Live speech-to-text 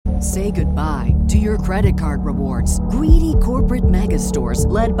Say goodbye to your credit card rewards. Greedy corporate mega stores,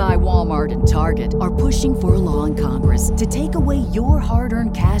 led by Walmart and Target, are pushing for a law in Congress to take away your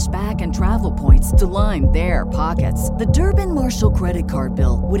hard-earned cash back and travel points to line their pockets. The Durbin-Marshall credit card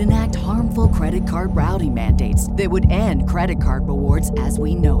bill would enact harmful credit card routing mandates that would end credit card rewards as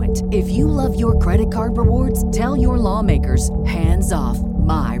we know it. If you love your credit card rewards, tell your lawmakers, hands off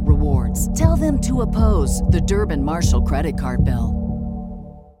my rewards. Tell them to oppose the Durbin-Marshall credit card bill.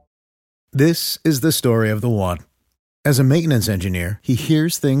 This is the story of the one. As a maintenance engineer, he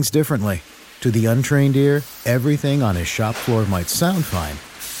hears things differently. To the untrained ear, everything on his shop floor might sound fine,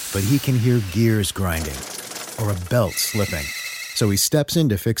 but he can hear gears grinding or a belt slipping. So he steps in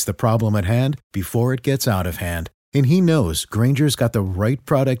to fix the problem at hand before it gets out of hand. And he knows Grainger's got the right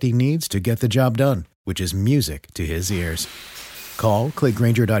product he needs to get the job done, which is music to his ears. Call, click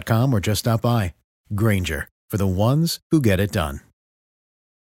Grainger.com, or just stop by. Grainger, for the ones who get it done.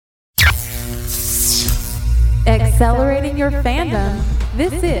 Accelerating your fandom,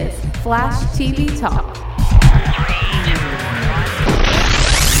 this is Flash TV Talk.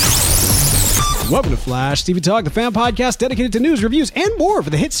 Welcome to Flash TV Talk, the fan podcast dedicated to news, reviews, and more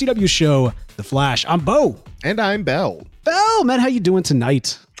for the hit CW show, The Flash. I'm Bo. And I'm Bell. Bell, man, how you doing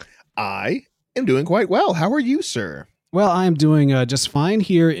tonight? I am doing quite well. How are you, sir? Well, I am doing just fine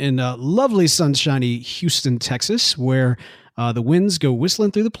here in lovely, sunshiny Houston, Texas, where the winds go whistling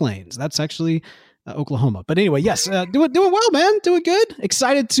through the plains. That's actually Oklahoma. But anyway, yes, doing well, man. Doing good.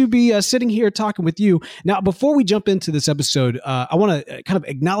 Excited to be sitting here talking with you. Now, before we jump into this episode, I want to kind of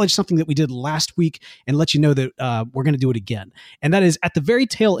acknowledge something that we did last week and let you know that we're going to do it again. And that is at the very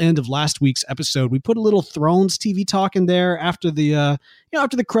tail end of last week's episode, we put a little Thrones TV talk in there after the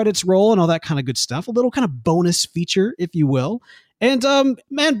after the credits roll and all that kind of good stuff. A little kind of bonus feature, if you will. And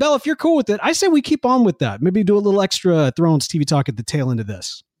man, Bell, if you're cool with it, I say we keep on with that. Maybe do a little extra Thrones TV talk at the tail end of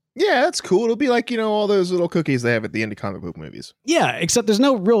this. Yeah, that's cool. It'll be like, all those little cookies they have at the end of comic book movies. Yeah, except there's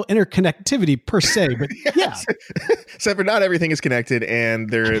no real interconnectivity per se, but yeah. Except for not everything is connected, and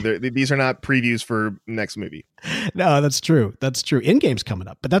these are not previews for next movie. No, that's true. That's true. Endgame's coming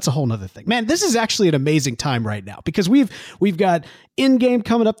up, but that's a whole nother thing. Man, this is actually an amazing time right now because we've got Endgame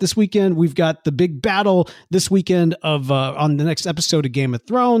coming up this weekend. We've got the big battle this weekend of on the next episode of Game of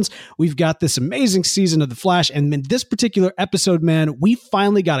Thrones. We've got this amazing season of The Flash, and in this particular episode, man, we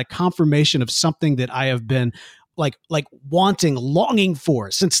finally got a confirmation of something that I have been like longing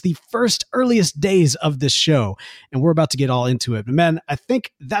for since the first earliest days of this show, and we're about to get all into it. But man, I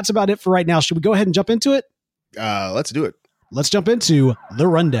think that's about it for right now. Should we go ahead and jump into it? Let's do it. Let's jump into The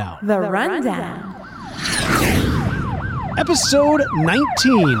Rundown. The Rundown. Episode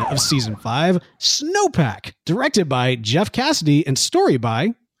 19 of Season 5, Snowpack, directed by Jeff Cassidy and story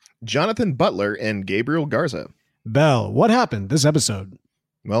by Jonathan Butler and Gabriel Garza. Bell, what happened this episode?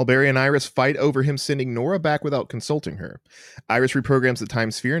 Well, Barry and Iris fight over him sending Nora back without consulting her. Iris reprograms the time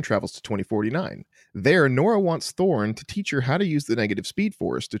sphere and travels to 2049. There, Nora wants Thorne to teach her how to use the negative speed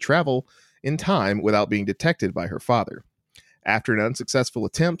force to travel in time without being detected by her father. After an unsuccessful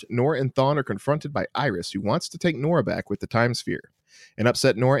attempt, Nora and Thawne are confronted by Iris, who wants to take Nora back with the time sphere. An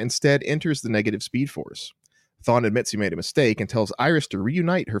upset Nora instead enters the negative speed force. Thawne admits he made a mistake and tells Iris to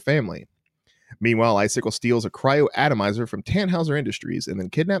reunite her family. Meanwhile, Icicle steals a cryo-atomizer from Tannhauser Industries and then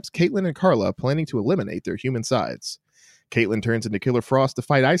kidnaps Caitlin and Carla, planning to eliminate their human sides. Caitlin turns into Killer Frost to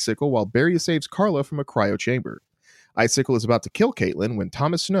fight Icicle, while Barry saves Carla from a cryo chamber. Icicle is about to kill Caitlin when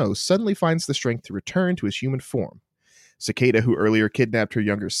Thomas Snow suddenly finds the strength to return to his human form. Cicada, who earlier kidnapped her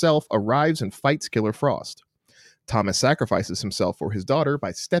younger self, arrives and fights Killer Frost. Thomas sacrifices himself for his daughter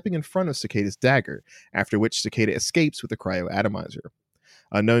by stepping in front of Cicada's dagger, after which Cicada escapes with the cryo-atomizer.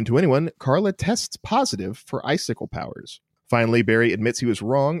 Unknown to anyone, Carla tests positive for Icicle powers. Finally, Barry admits he was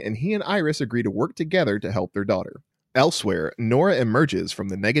wrong, and he and Iris agree to work together to help their daughter. Elsewhere, Nora emerges from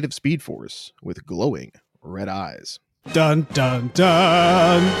the negative speed force with glowing red eyes. Dun, dun,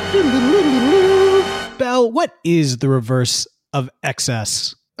 dun. Bell, what is the reverse of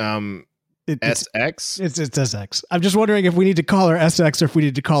XS? SX? It's SX. I'm just wondering if we need to call her SX or if we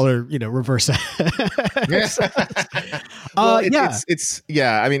need to call her, reverse X. Well,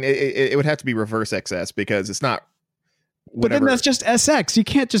 I mean, it would have to be reverse XS because it's not whatever. But then that's just SX. You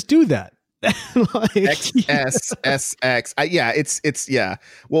can't just do that. XS, SX. Yeah.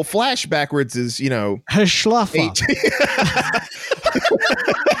 Well, Flash backwards is, Schlaffa.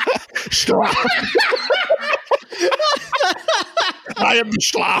 I am the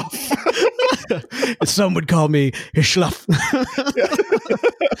Schlaf. Some would call me Schlaf.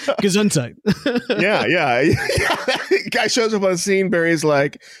 Gesundheit. yeah. Guy shows up on the scene. Barry's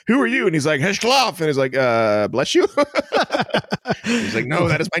like, "Who are you?" And he's like, "Heshklov." And he's like, "Bless you." He's like, "No,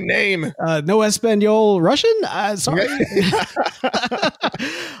 that is my name." No Espanol Russian. Sorry.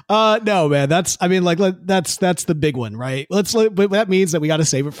 No, man. That's the big one, right? But that means that we got to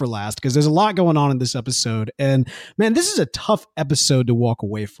save it for last because there's a lot going on in this episode. And man, this is a tough episode to walk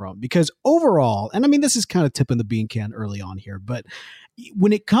away from because overall, and I mean, this is kind of tipping the bean can early on here, but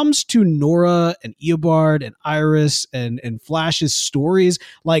when it comes to Nora and Eobard and Iris and Flash's stories,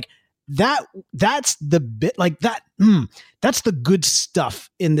 like that's the bit like that. That's the good stuff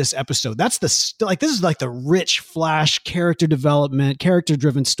in this episode. That's this is like the rich Flash character development, character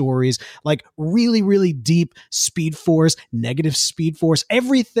driven stories, like really, really deep Speed Force, negative Speed Force.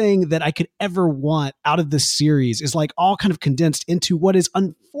 Everything that I could ever want out of this series is like all kind of condensed into what is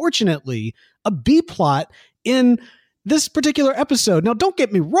unfortunately a B plot in this particular episode. Now, don't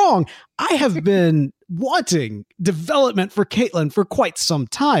get me wrong. I have been wanting development for Caitlin for quite some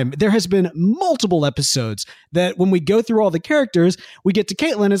time. There has been multiple episodes that when we go through all the characters, we get to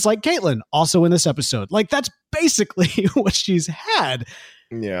Caitlin. It's like Caitlin also in this episode. Like that's basically what she's had.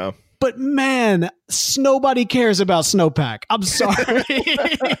 Yeah. But man, nobody cares about Snowpack. I'm sorry.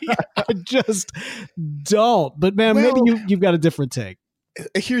 I just don't. But man, maybe you've got a different take.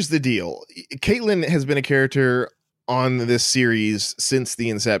 Here's the deal. Caitlin has been a character on this series since the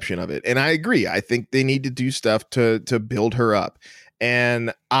inception of it. And I agree. I think they need to do stuff to build her up.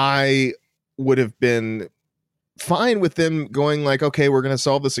 And I would have been fine with them going like, okay, we're going to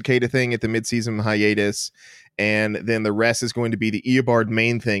solve the Cicada thing at the mid-season hiatus. And then the rest is going to be the Eobard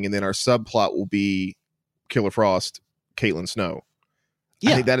main thing. And then our subplot will be Killer Frost, Caitlin Snow.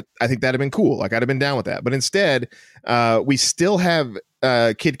 Yeah. I think that'd have been cool. Like I'd have been down with that. But instead, we still have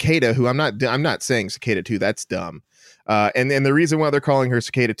Kid Kada, who I'm not saying Cicada 2. That's dumb. And the reason why they're calling her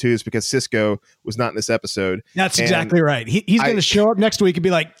Cicada 2 is because Cisco was not in this episode. That's exactly right. He's going to show up next week and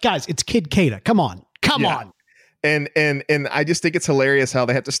be like, guys, it's Kid Kada. Come on. And I just think it's hilarious how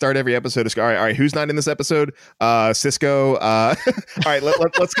they have to start every episode. All right, who's not in this episode? Cisco. All right,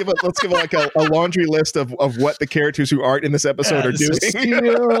 let's give like a laundry list of what the characters who aren't in this episode are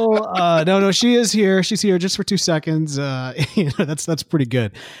doing. No, she is here. She's here just for 2 seconds. That's pretty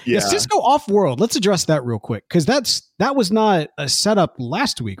good. Yeah, Cisco off world. Let's address that real quick because that was not a setup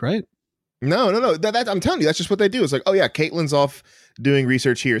last week, right? No. That I'm telling you, that's just what they do. It's like, oh yeah, Caitlin's off doing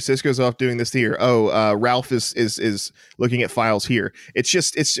research here. Cisco's off doing this here. Oh, Ralph is looking at files here. It's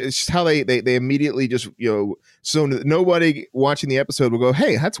just how they immediately just, so nobody watching the episode will go,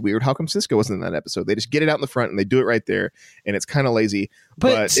 hey, that's weird. How come Cisco wasn't in that episode? They just get it out in the front and they do it right there. And it's kind of lazy.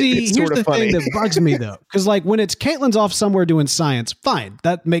 But see, it's here's sort of the funny. thing that bugs me though. Because like when it's Caitlin's off somewhere doing science, fine.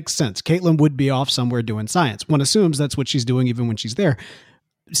 That makes sense. Caitlin would be off somewhere doing science. One assumes that's what she's doing even when she's there.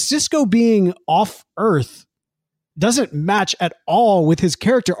 Cisco being off Earth doesn't match at all with his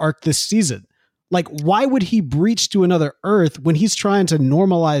character arc this season. Like, why would he breach to another Earth when he's trying to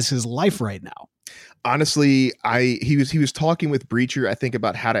normalize his life right now? Honestly, he was talking with Breacher, I think,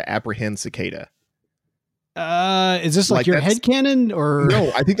 about how to apprehend Cicada. Is this like your headcanon or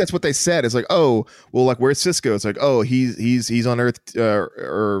no? I think that's what they said. It's like, oh, well, like where's Cisco? It's like, oh, he's on Earth,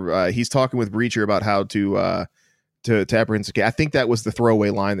 or he's talking with Breacher about how to apprehend Cicada. I think that was the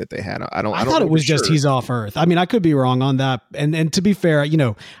throwaway line that they had. I thought it was just he's off Earth. I mean, I could be wrong on that. And to be fair,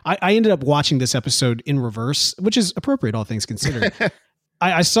 I ended up watching this episode in reverse, which is appropriate, all things considered.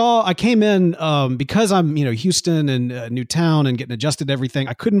 I came in because I'm, Houston and Newtown and getting adjusted to everything.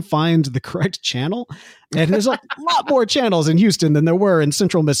 I couldn't find the correct channel. And there's like a lot more channels in Houston than there were in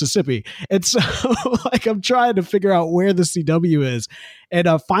central Mississippi. And so like I'm trying to figure out where the CW is and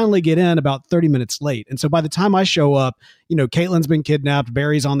finally get in about 30 minutes late. And so by the time I show up, Caitlin's been kidnapped,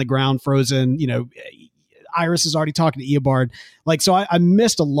 Barry's on the ground, frozen, Iris is already talking to Eobard. Like, so I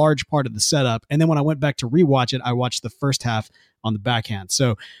missed a large part of the setup. And then when I went back to rewatch it, I watched the first half on the backhand.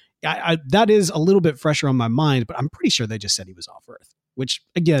 So that is a little bit fresher on my mind, but I'm pretty sure they just said he was off Earth, which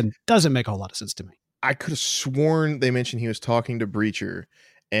again, doesn't make a whole lot of sense to me. I could have sworn they mentioned he was talking to Breacher.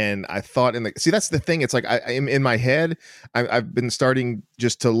 And I thought that's the thing. It's like in my head, I've been starting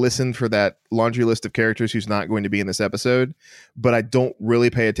just to listen for that laundry list of characters who's not going to be in this episode, but I don't really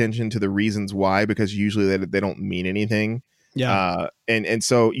pay attention to the reasons why, because usually they don't mean anything. Yeah. And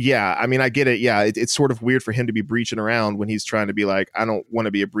so, yeah, I mean, I get it. Yeah. It's sort of weird for him to be breaching around when he's trying to be like, I don't want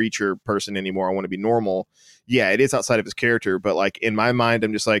to be a breacher person anymore. I want to be normal. Yeah, it is outside of his character. But like in my mind,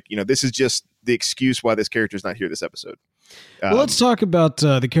 I'm just like, this is just the excuse why this character is not here this episode. Well, let's talk about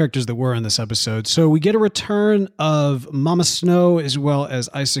the characters that were in this episode. So we get a return of Mama Snow as well as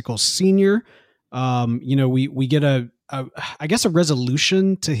Icicle Senior. We get a I guess, a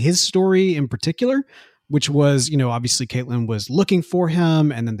resolution to his story in particular, which was, obviously Caitlin was looking for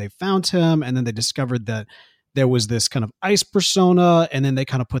him, and then they found him, and then they discovered that there was this kind of ice persona, and then they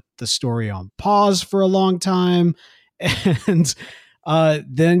kind of put the story on pause for a long time. And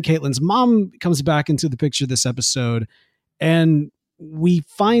then Caitlin's mom comes back into the picture this episode, and we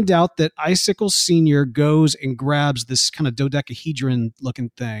find out that Icicle Sr. goes and grabs this kind of dodecahedron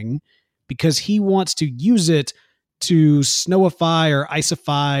looking thing because he wants to use it to snowify or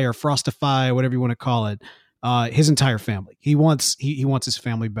icify or frostify, whatever you want to call it, his entire family. He wants his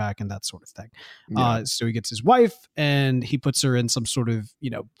family back and that sort of thing. Yeah. So he gets his wife and he puts her in some sort of,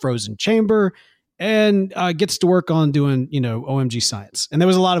 frozen chamber and gets to work on doing, OMG science. And there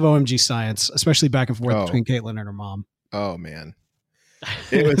was a lot of OMG science, especially back and forth between Caitlin and her mom. Oh, man.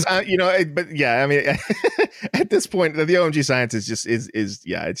 It was, but yeah, I mean, at this point, the OMG science is just,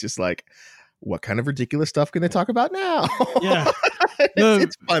 it's just like, what kind of ridiculous stuff can they talk about now? Yeah.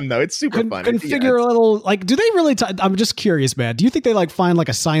 It's fun though. It's super fun. Configure a little, like, do they really, I'm just curious, man. Do you think they like find like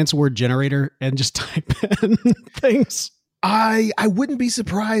a science word generator and just type in things? I wouldn't be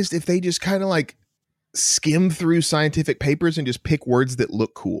surprised if they just kind of like skim through scientific papers and just pick words that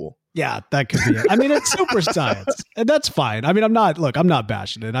look cool. Yeah, that could be it. I mean, it's super science, and that's fine. I mean, I'm not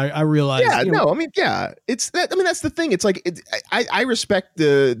bashing it. I realize. Yeah, no, I mean, yeah, it's that. I mean, that's the thing. It's like I respect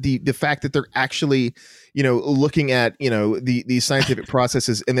the fact that they're actually, looking at these scientific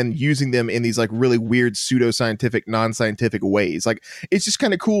processes and then using them in these like really weird pseudoscientific, non-scientific ways. Like, it's just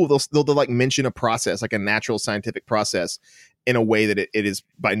kind of cool. They'll like mention a process, like a natural scientific process, in a way that it is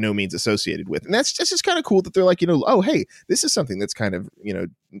by no means associated with. And that's just kind of cool that they're like, oh, hey, this is something that's kind of,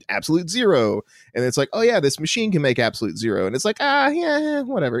 absolute zero. And it's like, oh yeah, this machine can make absolute zero. And it's like, yeah,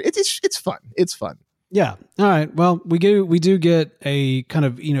 whatever. It's fun. It's fun. Yeah. All right. Well, we do get a kind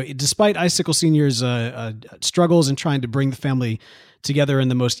of, despite Icicle Sr.'s struggles in trying to bring the family together in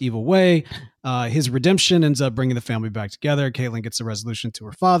the most evil way, his redemption ends up bringing the family back together. Caitlin gets a resolution to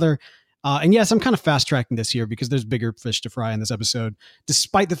her father. And yes, I'm kind of fast tracking this here because there's bigger fish to fry in this episode,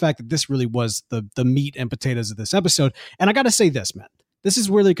 despite the fact that this really was the meat and potatoes of this episode. And I got to say this, man, this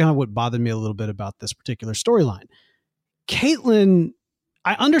is really kind of what bothered me a little bit about this particular storyline. Caitlin,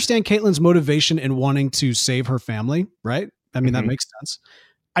 I understand Caitlin's motivation in wanting to save her family, right? I mean, that makes sense.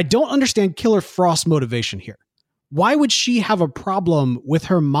 I don't understand Killer Frost's motivation here. Why would she have a problem with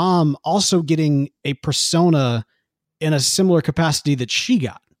her mom also getting a persona in a similar capacity that she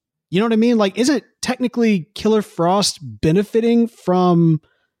got? You know what I mean? Like, isn't technically Killer Frost benefiting from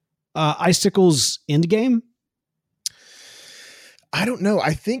Icicle's endgame? I don't know.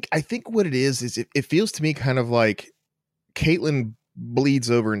 I think what it is it feels to me kind of like Caitlin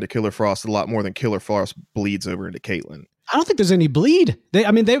bleeds over into Killer Frost a lot more than Killer Frost bleeds over into Caitlin. I don't think there's any bleed.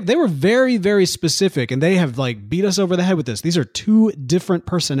 They were very, very specific, and they have like beat us over the head with this. These are two different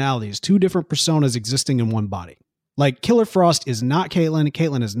personalities, two different personas existing in one body. Like, Killer Frost is not Caitlin.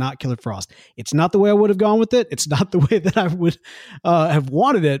 Caitlin is not Killer Frost. It's not the way I would have gone with it. It's not the way that I would have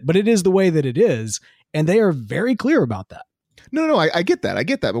wanted it, but it is the way that it is. And they are very clear about that. No, I get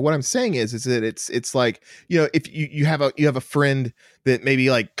that. But what I'm saying is that it's like, if you have a friend that maybe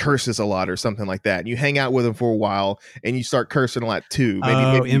like curses a lot or something like that, and you hang out with them for a while and you start cursing a lot too.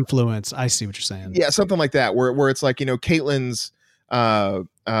 Maybe influence. I see what you're saying. Yeah, something like that, where it's like, Caitlin's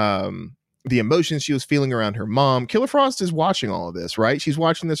the emotions she was feeling around her mom. Killer Frost is watching all of this, right? She's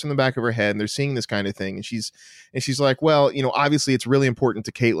watching this in the back of her head, and they're seeing this kind of thing, and she's like, well, obviously it's really important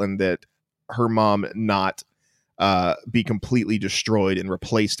to Caitlin that her mom not be completely destroyed and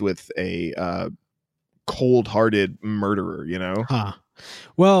replaced with a cold-hearted murderer, Huh.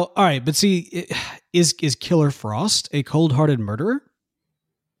 Well, all right, but see, is Killer Frost a cold-hearted murderer?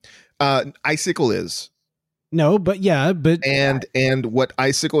 Icicle is. No, but yeah, but and what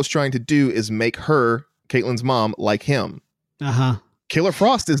Icicle is trying to do is make her, Caitlin's mom, like him. Killer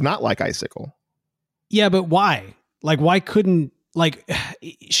Frost is not like Icicle. Yeah, but why? Like, why couldn't, like,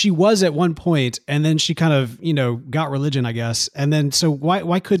 she was at one point, and then she kind of, got religion, I guess, and then so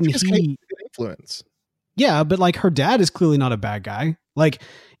why couldn't he influence? Yeah, but like, her dad is clearly not a bad guy. Like,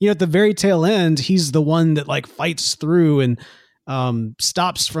 at the very tail end, he's the one that like fights through and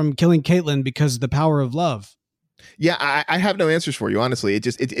stops from killing Caitlin because of the power of love. Yeah, I have no answers for you, honestly.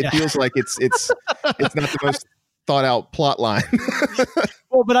 It feels like it's not the most thought out plot line.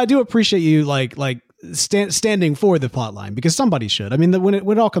 Well, but I do appreciate you like standing for the plot line, because somebody should. I mean, when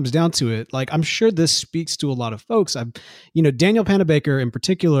it all comes down to it, like, I'm sure this speaks to a lot of folks. Danielle Panabaker in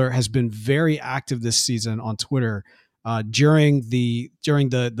particular has been very active this season on Twitter during the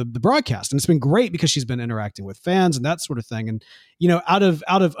broadcast, and it's been great because she's been interacting with fans and that sort of thing. And out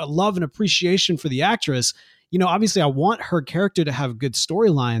of a love and appreciation for the actress, obviously I want her character to have good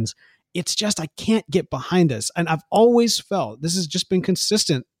storylines. It's just I can't get behind this. And I've always felt, this has just been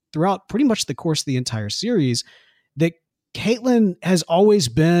consistent throughout pretty much the course of the entire series, that Caitlin has always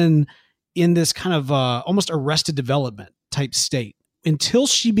been in this kind of almost arrested development type state. Until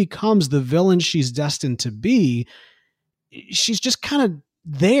she becomes the villain she's destined to be, she's just kind of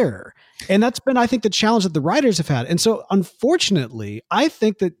there. And that's been, I think, the challenge that the writers have had. And so unfortunately, I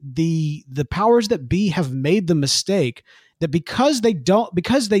think that the powers that be have made the mistake that because they don't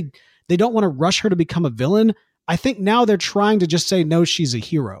want to rush her to become a villain, I think now they're trying to just say, no, she's a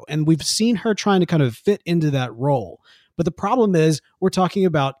hero. And we've seen her trying to kind of fit into that role. But the problem is we're talking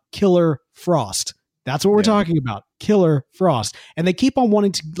about Killer Frost. That's what we're talking about. Killer Frost. And they keep on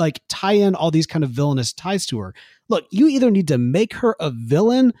wanting to like tie in all these kind of villainous ties to her. Look, you either need to make her a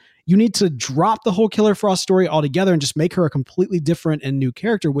villain, you need to drop the whole Killer Frost story altogether and just make her a completely different and new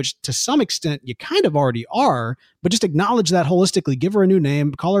character, which to some extent you kind of already are, but just acknowledge that holistically, give her a new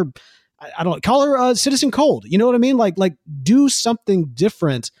name, call her Citizen Cold. You know what I mean? Like do something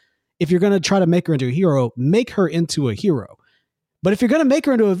different. If you're going to try to make her into a hero, make her into a hero. But if you're going to make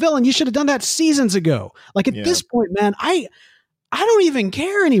her into a villain, you should have done that seasons ago. Like at this point, man, I don't even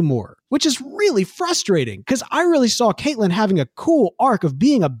care anymore, which is really frustrating because I really saw Caitlin having a cool arc of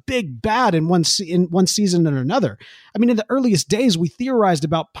being a big bad in one season and another. I mean, in the earliest days, we theorized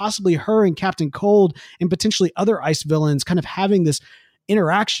about possibly her and Captain Cold and potentially other ice villains kind of having this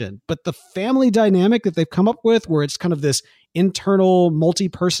interaction. But the family dynamic that they've come up with, where it's kind of this internal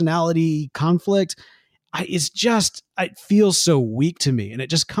multi-personality conflict, it feels so weak to me, and it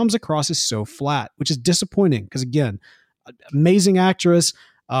just comes across as so flat, which is disappointing because, again, amazing actress,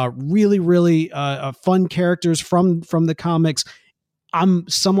 really, really fun characters from the comics. I'm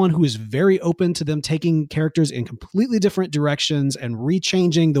someone who is very open to them taking characters in completely different directions and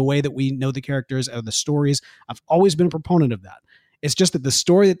rechanging the way that we know the characters or the stories. I've always been a proponent of that. It's just that the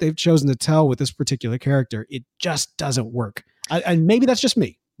story that they've chosen to tell with this particular character, it just doesn't work. And maybe that's just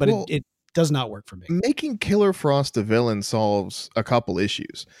me, but it does not work for me. Making Killer Frost a villain solves a couple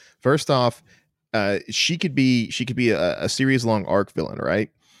issues. First off, she could be a series long arc villain, right?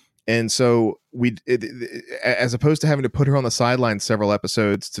 And so as opposed to having to put her on the sidelines several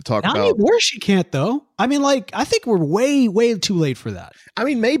episodes to talk not about. Anymore, she can't though. I mean, like I think we're way too late for that. I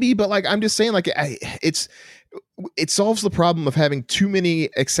mean, maybe, but like I'm just saying, like it solves the problem of having too many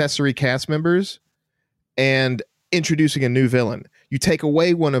accessory cast members and introducing a new villain. You take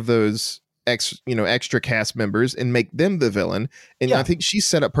away one of those extra cast members and make them the villain. And I think she's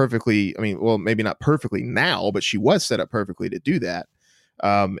set up perfectly. I mean, well, maybe not perfectly now, but she was set up perfectly to do that.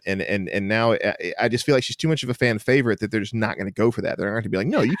 And now I just feel like she's too much of a fan favorite that they're just not going to go for that. They're not going to be like,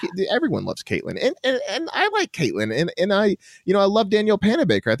 no, you can't. Everyone loves Caitlin, and I like Caitlin, and I love Danielle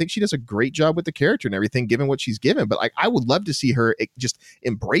Panabaker. I think she does a great job with the character and everything, given what she's given. But like, I would love to see her just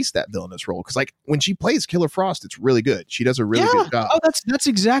embrace that villainous role because like when she plays Killer Frost, it's really good. She does a really good job. Oh, that's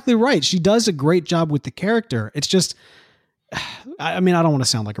exactly right. She does a great job with the character. It's just, I mean, I don't want to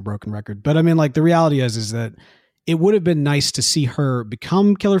sound like a broken record, but I mean, like the reality is that it would have been nice to see her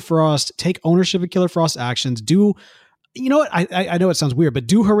become Killer Frost, take ownership of Killer Frost's actions, do, you know what? I know it sounds weird, but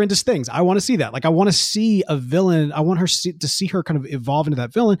do horrendous things. I want to see that. Like, I want to see a villain. I want her to see her kind of evolve into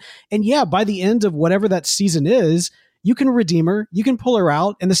that villain. And yeah, by the end of whatever that season is, you can redeem her. You can pull her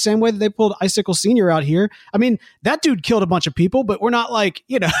out in the same way that they pulled Icicle Senior out here. I mean, that dude killed a bunch of people, but we're not like,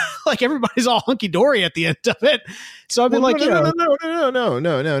 like everybody's all hunky dory at the end of it. So I mean,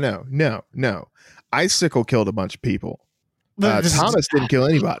 no. Icicle killed a bunch of people. Thomas didn't kill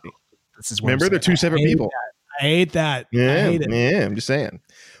anybody. Remember, they're two separate people. I hate that. Yeah, I hate it. Yeah, I'm just saying.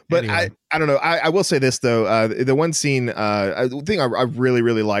 But anyway. I don't know. I will say this though. The one scene, the thing I really,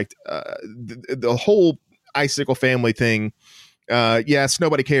 really liked, the whole Icicle family thing. Yes,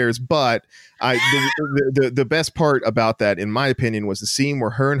 nobody cares, but the best part about that, in my opinion, was the scene where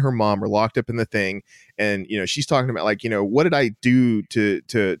her and her mom were locked up in the thing, and she's talking about like, what did I do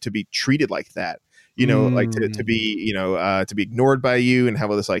to be treated like that? Like to be, to be ignored by you and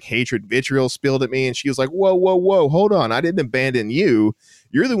have all this like hatred, vitriol spilled at me. And she was like, whoa, hold on. I didn't abandon you.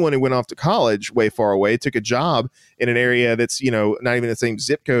 You're the one who went off to college way far away, took a job in an area that's, not even the same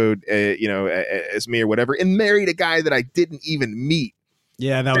zip code, as me or whatever, and married a guy that I didn't even meet.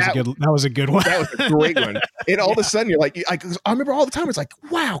 Yeah, that was a good one. That was a great one. And all of a sudden you're like, I remember all the time. It's like,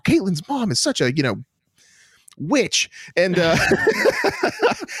 wow, Caitlin's mom is such a, witch, and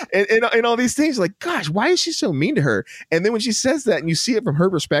and all these things, like, gosh, why is she so mean to her? And then when she says that and you see it from her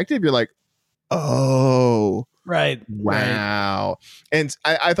perspective, you're like, oh, right, wow. And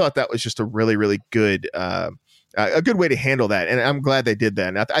I thought that was just a really, really good a good way to handle that. And I'm glad they did that.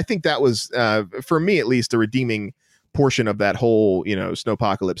 And I think that was, for me at least, a redeeming portion of that whole,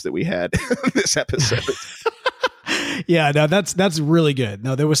 snowpocalypse that we had this episode. Yeah, no, that's really good.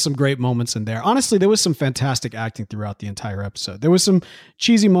 No, there was some great moments in there. Honestly, there was some fantastic acting throughout the entire episode. There was some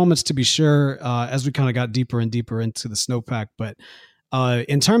cheesy moments, to be sure, as we kind of got deeper and deeper into the snowpack. But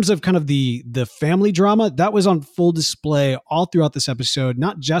in terms of kind of the family drama, that was on full display all throughout this episode,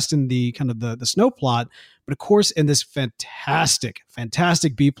 not just in the kind of the snow plot, but of course in this fantastic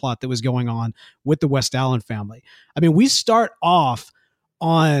B plot that was going on with the West Allen family. I mean, we start off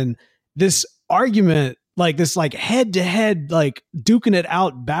on this argument, like this head to head, like duking it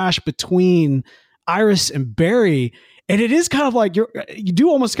out bash between Iris and Barry. And it is kind of like you do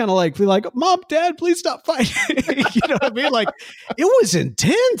almost kind of like feel like, Mom, Dad, please stop fighting. You know what I mean? Like, it was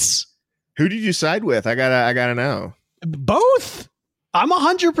intense. Who did you side with? I gotta know. Both. I'm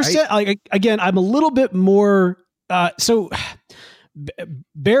 100%. Like, again, I'm a little bit more. So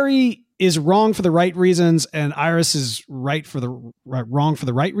Barry is wrong for the right reasons, and Iris is wrong for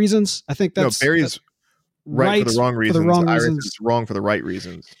the right reasons. I think that's Barry's right for the wrong reasons. Iris is wrong for the right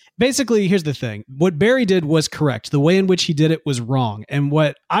reasons. Basically, here's the thing. What Barry did was correct. The way in which he did it was wrong. And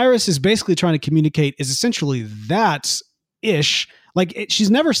what Iris is basically trying to communicate is essentially that-ish. Like,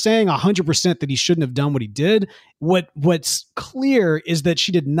 she's never saying 100% that he shouldn't have done what he did. What's clear is that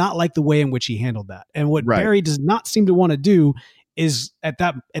she did not like the way in which he handled that. And what Barry does not seem to want to do is,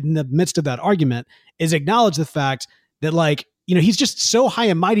 in the midst of that argument, is acknowledge the fact that, like, he's just so high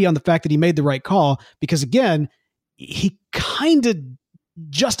and mighty on the fact that he made the right call, because, again, he kind of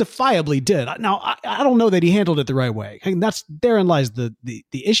justifiably did. Now, I don't know that he handled it the right way. I mean, therein lies the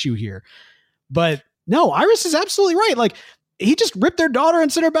issue here. But no, Iris is absolutely right. Like, he just ripped their daughter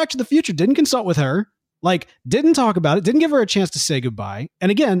and sent her back to the future, didn't consult with her, like, didn't talk about it, didn't give her a chance to say goodbye. And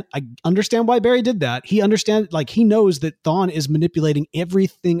again, I understand why Barry did that. He knows that Thawne is manipulating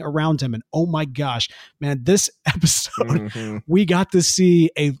everything around him. And oh my gosh, man, this episode, we got to see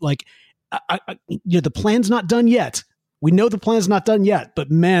the plan's not done yet. We know the plan's not done yet,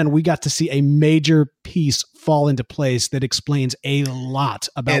 but man, we got to see a major piece fall into place that explains a lot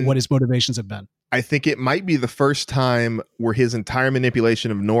about what his motivations have been. I think it might be the first time where his entire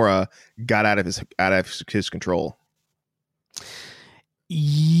manipulation of Nora got out of his control.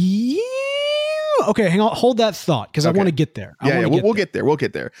 Yeah. Okay, hang on. Hold that thought, because I want to get there. We'll get there. We'll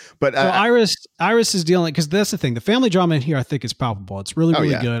get there. But so Iris is dealing, because that's the thing. The family drama in here, I think, is palpable. It's really,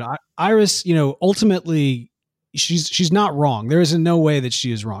 really good. Iris, ultimately, she's not wrong. There is no way that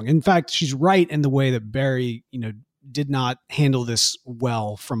she is wrong. In fact, she's right in the way that Barry, did not handle this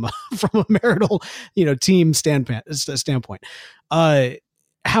well from a marital, team standpoint.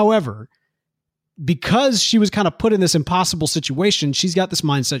 However, because she was kind of put in this impossible situation, she's got this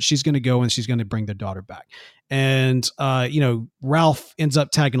mindset. She's going to go and she's going to bring their daughter back. And, Ralph ends up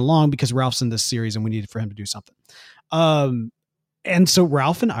tagging along because Ralph's in this series and we needed for him to do something. And so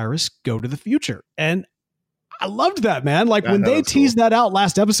Ralph and Iris go to the future, and I loved that, man. Like, when they teased that out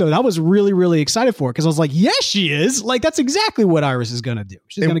last episode, I was really, really excited for it, because I was like, yes, she is. Like, that's exactly what Iris is going to do.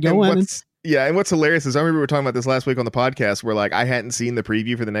 She's going to go in. And what's hilarious is, I remember we were talking about this last week on the podcast, where, like, I hadn't seen the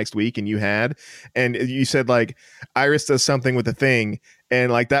preview for the next week and you had, and you said, like, Iris does something with the thing.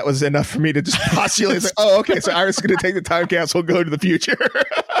 And, like, that was enough for me to just postulate. Like, oh, okay. So Iris is going to take the time capsule, go to the future.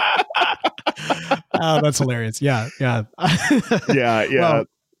 Oh, that's hilarious. Yeah. Yeah. Yeah. Well,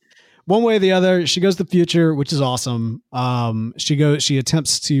 one way or the other, she goes to the future, which is awesome. She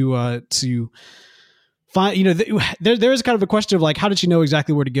attempts to find, there is kind of a question of, like, how did she know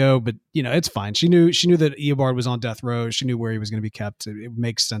exactly where to go? But, it's fine. She knew that Eobard was on death row. She knew where he was going to be kept. It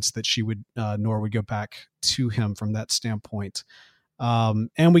makes sense that Nora would go back to him from that standpoint.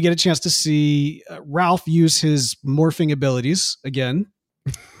 And we get a chance to see Ralph use his morphing abilities again.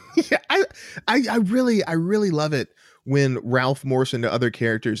 Yeah, I really love it when Ralph morphs into other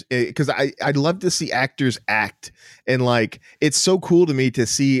characters, because I'd love to see actors act, and, like, it's so cool to me to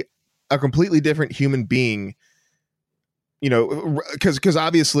see a completely different human being, because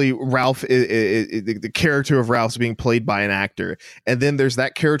obviously Ralph is the character of Ralph's being played by an actor, and then there's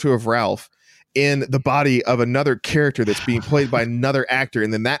that character of Ralph in the body of another character that's being played by another actor,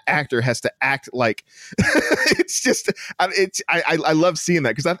 and then that actor has to act like I love seeing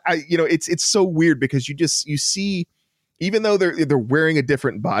that, because it's so weird, because you see, even though they're wearing a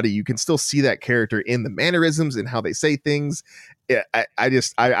different body, you can still see that character in the mannerisms and how they say things.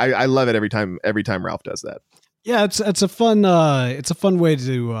 I love it every time Ralph does that. Yeah, it's a fun way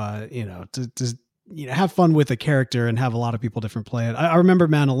to have fun with a character and have a lot of people different play it. I remember,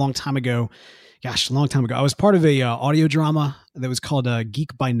 man, a long time ago, I was part of a audio drama that was called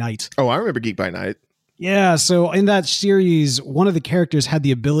Geek by Night. Oh, I remember Geek by Night. Yeah, so in that series, one of the characters had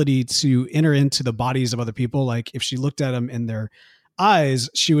the ability to enter into the bodies of other people. Like if she looked at them in their eyes,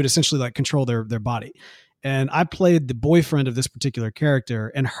 she would essentially like control their body. And I played the boyfriend of this particular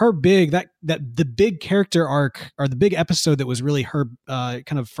character, and her big that the big character arc, or the big episode that was really her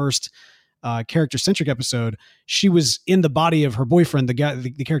kind of first character centric episode. She was in the body of her boyfriend, the guy,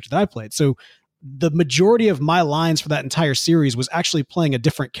 the character that I played. So the majority of my lines for that entire series was actually playing a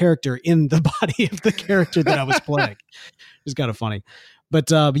different character in the body of the character that I was playing. It was kind of funny, but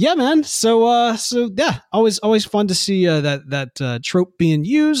yeah, man. So yeah, always fun to see that trope being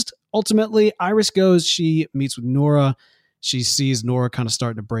used. Ultimately, Iris goes, she meets with Nora. She sees Nora kind of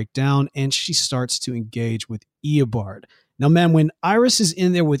starting to break down, and she starts to engage with Eobard. Now, man, when Iris is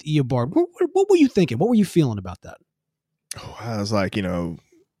in there with Eobard, what were you thinking? What were you feeling about that? Oh, I was like,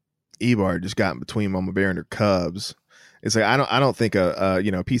 Eobard just got in between Mama Bear and her cubs. It's like I don't think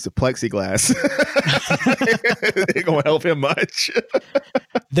a piece of plexiglass ain't gonna help him much.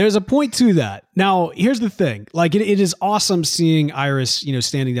 There's a point to that. Now, here's the thing: like it is awesome seeing Iris,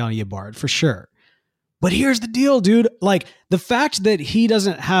 standing down Eobard for sure. But here's the deal, dude. Like the fact that he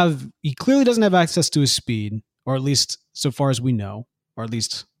clearly doesn't have access to his speed, or at least so far as we know, or at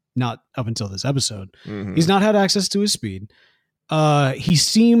least not up until this episode. Mm-hmm. He's not had access to his speed. He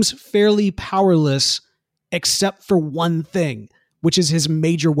seems fairly powerless, except for one thing, which is his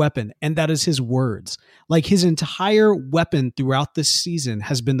major weapon, and that is his words. Like his entire weapon throughout this season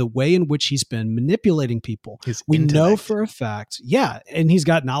has been the way in which he's been manipulating people. We know for a fact, yeah, and he's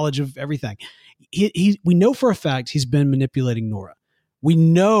got knowledge of everything. We know for a fact he's been manipulating Nora. We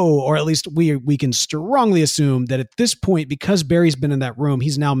know, or at least we can strongly assume that at this point, because Barry's been in that room,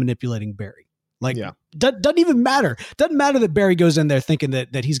 he's now manipulating Barry. Like, yeah. Doesn't even matter. Doesn't matter that Barry goes in there thinking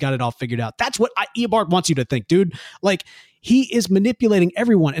that he's got it all figured out. That's what Eobard wants you to think, dude. Like, he is manipulating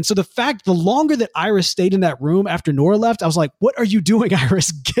everyone. And so the longer that Iris stayed in that room after Nora left, I was like, what are you doing,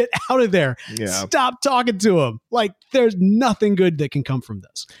 Iris? Get out of there. Yeah. Stop talking to him. Like, there's nothing good that can come from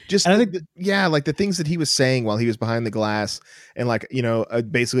this. I think like the things that he was saying while he was behind the glass and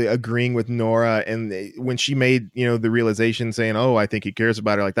basically agreeing with Nora. And when she made, the realization saying, oh, I think he cares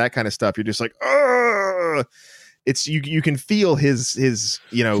about her, like that kind of stuff. You're just like, oh, it's you can feel his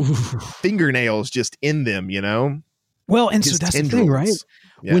fingernails just in them, Well, and so that's tendrils. The thing, right?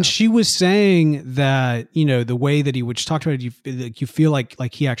 Yeah. When she was saying that, the way that he would talk about it, you feel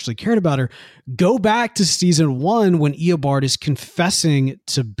like he actually cared about her. Go back to season 1 when Eobard is confessing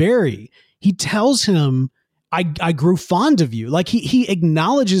to Barry. He tells him, I grew fond of you. Like he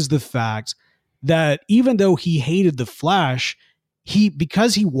acknowledges the fact that even though he hated the Flash,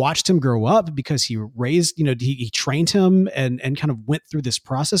 because he watched him grow up, because he raised, he trained him and kind of went through this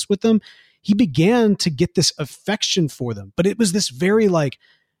process with him, he began to get this affection for them. But it was this very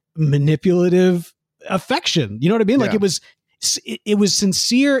manipulative affection. You know what I mean? Yeah. Like it was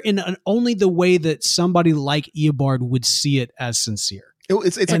sincere in only the way that somebody like Eobard would see it as sincere.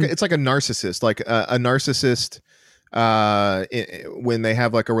 It's like a narcissist, like a narcissist. When they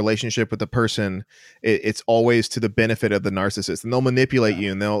have like a relationship with a person, it's always to the benefit of the narcissist, and they'll manipulate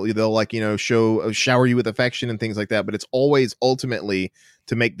you, and they'll shower you with affection and things like that. But it's always ultimately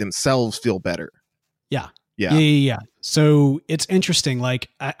to make themselves feel better. Yeah. So it's interesting. Like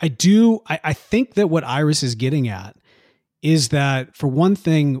I think that what Iris is getting at is that, for one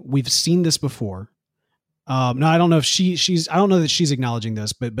thing, we've seen this before. No, I don't know if I don't know that she's acknowledging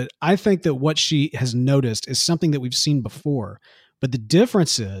this, but I think that what she has noticed is something that we've seen before. But the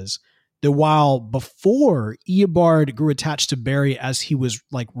difference is that while before Eobard grew attached to Barry as he was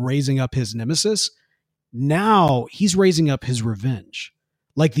like raising up his nemesis, now he's raising up his revenge,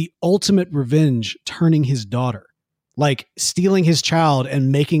 like the ultimate revenge, turning his daughter, like stealing his child and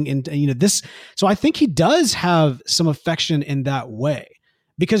making this. So I think he does have some affection in that way.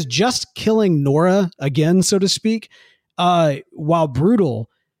 Because just killing Nora again, so to speak, while brutal,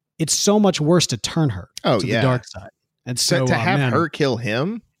 it's so much worse to turn her to the dark side. And so to have her kill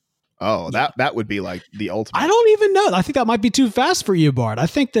him, that would be like the ultimate. I don't even know. I think that might be too fast for Eobard. I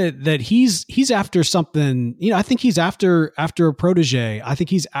think that he's after something. I think he's after a protege. I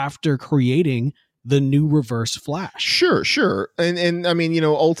think he's after creating the new Reverse Flash. Sure, and I mean,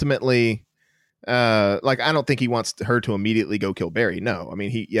 ultimately. I don't think he wants her to immediately go kill Barry. No, I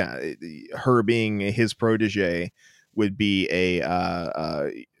mean her being his protege would be it's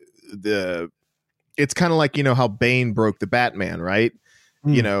kind of like how Bane broke the Batman, right?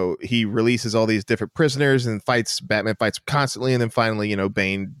 He releases all these different prisoners and Batman fights constantly, and then finally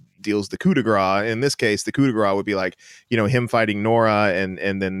Bane deals the coup de grace. In this case, the coup de grace would be like him fighting Nora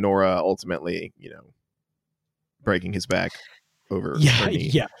and then Nora ultimately breaking his back over her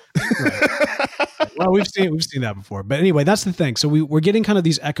knee. Right. Well, we've seen that before. But anyway, that's the thing. So we're getting kind of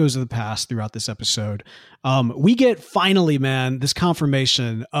these echoes of the past throughout this episode. We get finally, man, this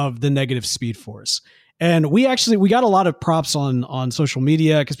confirmation of the negative Speed Force. And we got a lot of props on social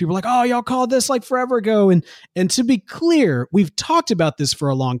media because people are like, oh, y'all called this like forever ago. And to be clear, we've talked about this for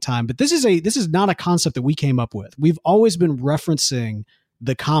a long time, but this is not a concept that we came up with. We've always been referencing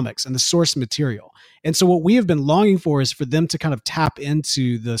the comics and the source material. And so what we have been longing for is for them to kind of tap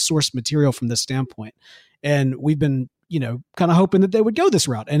into the source material from this standpoint. And we've been, kind of hoping that they would go this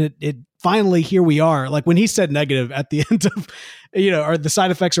route. And it finally, here we are. Like when he said negative at the end of, or the side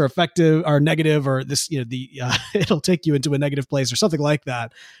effects are effective or negative, or this, it'll take you into a negative place or something like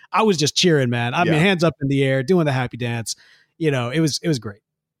that. I was just cheering, man. I mean, hands up in the air, doing the happy dance. It was great.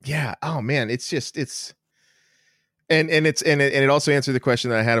 Yeah. Oh man. And it also answered the question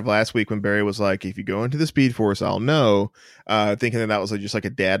that I had of last week when Barry was like, if you go into the Speed Force, I'll know, thinking that was just like a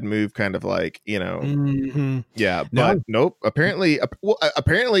dad move, kind of like, Mm-hmm. Yeah, but nope. Apparently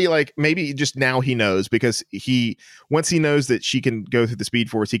like maybe just now he knows, because once he knows that she can go through the Speed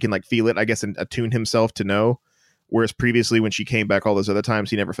Force, he can like feel it, I guess, and attune himself to know. Whereas previously when she came back all those other times,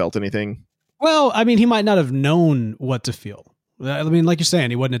 he never felt anything. Well, I mean, he might not have known what to feel. I mean, like you're saying,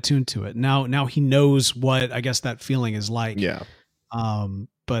 he wasn't attuned to it. Now he knows what, I guess, that feeling is like. Yeah. I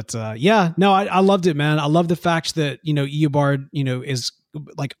loved it, man. I love the fact that, Eobard, is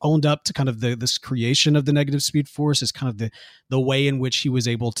like owned up to kind of this creation of the negative Speed Force, is kind of the way in which he was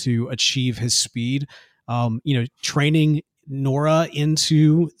able to achieve his speed. Training Nora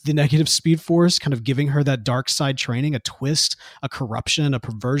into the negative Speed Force, kind of giving her that dark side training, a twist, a corruption, a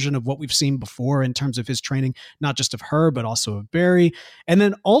perversion of what we've seen before in terms of his training, not just of her, but also of Barry. And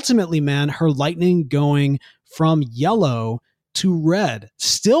then ultimately, man, her lightning going from yellow to red,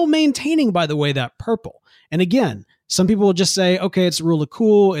 still maintaining, by the way, that purple. And again, some people will just say, okay, it's a rule of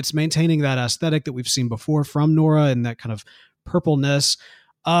cool. It's maintaining that aesthetic that we've seen before from Nora and that kind of purpleness.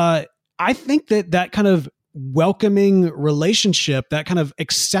 I think that kind of welcoming relationship, that kind of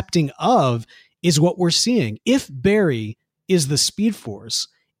accepting of, is what we're seeing. If Barry is the Speed Force,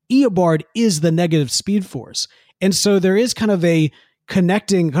 Eobard is the negative Speed Force. And so there is kind of a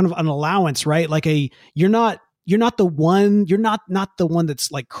connecting, kind of an allowance, right? Like you're not the one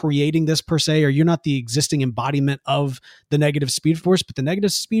that's like creating this per se, or you're not the existing embodiment of the negative Speed Force, but the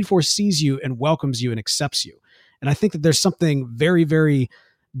negative Speed Force sees you and welcomes you and accepts you. And I think that there's something very, very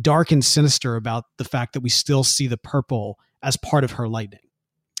dark and sinister about the fact that we still see the purple as part of her lightning.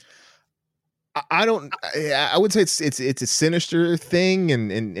 I would say it's a sinister thing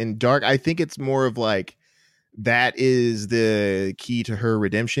and dark. I think it's more of like, that is the key to her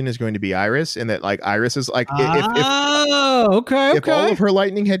redemption, is going to be Iris, and that like Iris is like, if all of her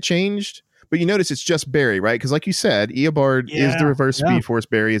lightning had changed, but you notice it's just Barry, right? Because like you said, Eobard is the reverse Speed Force,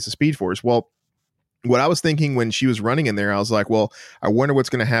 Barry is the Speed Force. Well, what I was thinking when she was running in there, I was like, well, I wonder what's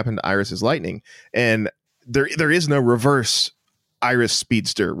going to happen to Iris's lightning. And there is no reverse Iris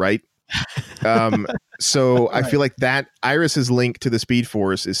speedster, right? So I feel like that Iris's link to the Speed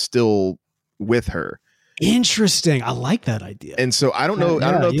Force is still with her. Interesting. I like that idea. And so I don't know.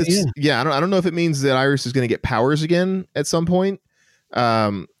 I don't know if it means that Iris is going to get powers again at some point,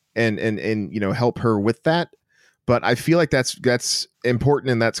 and help her with that. But I feel like that's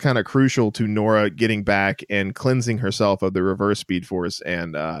important, and that's kind of crucial to Nora getting back and cleansing herself of the reverse Speed Force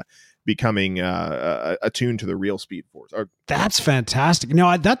and becoming attuned to the real Speed Force. That's fantastic.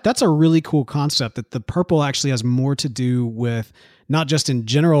 No, that's a really cool concept, that the purple actually has more to do with not just in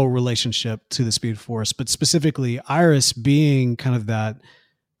general relationship to the Speed Force, but specifically Iris being kind of that,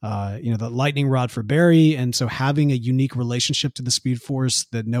 the lightning rod for Barry. And so having a unique relationship to the Speed Force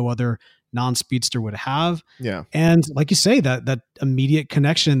that no other non-speedster would have. Yeah. And like you say, that immediate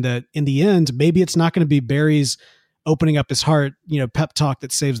connection that in the end, maybe it's not going to be Barry's opening up his heart, pep talk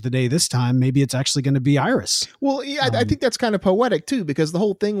that saves the day this time. Maybe it's actually going to be Iris. Well, yeah, I think that's kind of poetic too, because the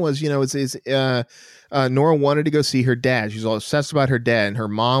whole thing was, Nora wanted to go see her dad. She was all obsessed about her dad, and her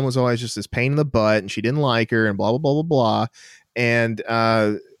mom was always just this pain in the butt, and she didn't like her, and blah, blah, blah, blah, blah. And,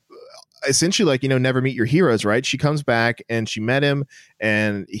 essentially, like, never meet your heroes, right? She comes back and she met him,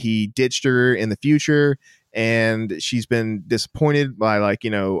 and he ditched her in the future, and she's been disappointed by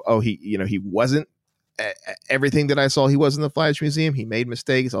he wasn't everything that I saw. He was in the Flash Museum. He made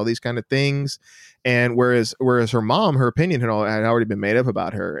mistakes, all these kind of things. And whereas her mom, her opinion had already been made up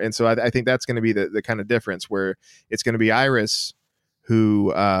about her. And so I think that's going to be the kind of difference, where it's going to be Iris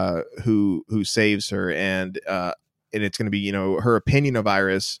who saves her, and it's going to be, her opinion of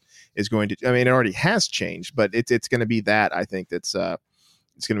Iris is going to, it already has changed, but it's going to be that, I think, that's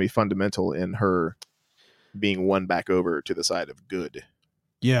it's going to be fundamental in her being won back over to the side of good.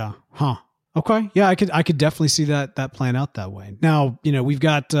 Yeah. Huh. Okay. Yeah, I could definitely see that playing out that way. Now, we've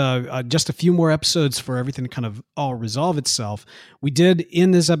got just a few more episodes for everything to kind of all resolve itself. We did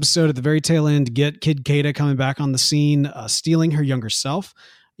in this episode at the very tail end get Kid Kada coming back on the scene, stealing her younger self.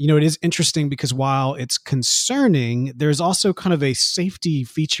 It is interesting because while it's concerning, there's also kind of a safety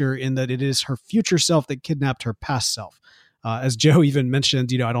feature in that it is her future self that kidnapped her past self. As Joe even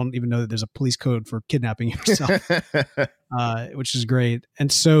mentioned, I don't even know that there's a police code for kidnapping yourself, which is great.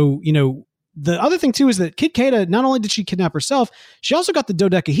 And so, the other thing too is that Kid Kada, not only did she kidnap herself, she also got the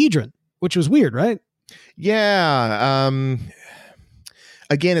dodecahedron, which was weird, right? Yeah.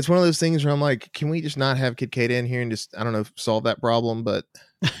 Again, it's one of those things where I'm like, can we just not have Kid Kada in here and just, I don't know, solve that problem? But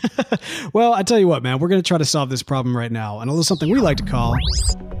well, I tell you what, man, we're going to try to solve this problem right now. And a little something we like to call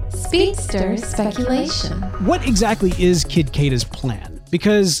Speedster speculation. What exactly is Kid Kada's plan?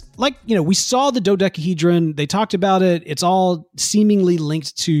 Because, we saw the dodecahedron, they talked about it, it's all seemingly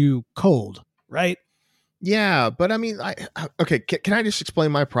linked to cold, right? Yeah, but I mean, okay, can I just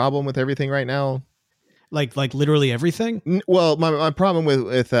explain my problem with everything right now? Like literally everything? Well, my problem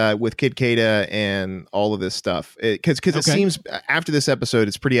with Kid Kada and all of this stuff, because it seems after this episode,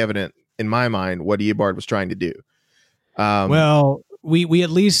 it's pretty evident in my mind what Eobard was trying to do. Well, we at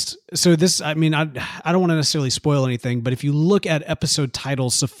least, so this, I mean, I don't want to necessarily spoil anything, but if you look at episode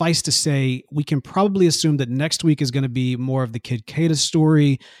titles, suffice to say, we can probably assume that next week is going to be more of the Kid Kada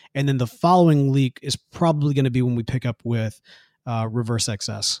story. And then the following week is probably going to be when we pick up with Reverse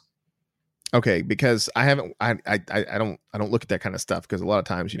XS. Okay, because I don't look at that kind of stuff because a lot of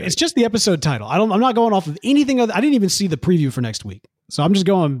times, it's just the episode title. I'm not going off of anything other. I didn't even see the preview for next week. So I'm just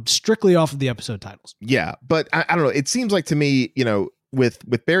going strictly off of the episode titles. Yeah, but I don't know. It seems like to me,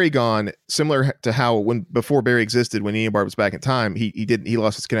 with Barry gone, similar to how before Barry existed, when Eobard was back in time, he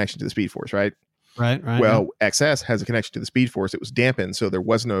lost his connection to the Speed Force, right? Right. Well, XS has a connection to the Speed Force. It was dampened, so there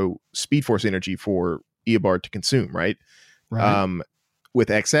was no Speed Force energy for Eobard to consume, right? With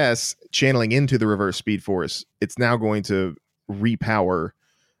XS channeling into the Reverse Speed Force, it's now going to repower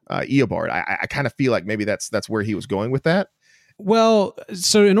Eobard. I kind of feel like maybe that's where he was going with that. Well,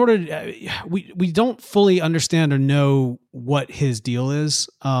 so in order we don't fully understand or know what his deal is.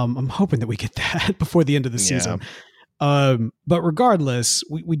 I'm hoping that we get that before the end of the season. But regardless,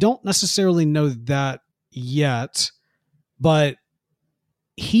 we don't necessarily know that yet, but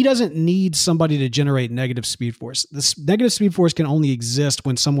he doesn't need somebody to generate negative speed force. This negative speed force can only exist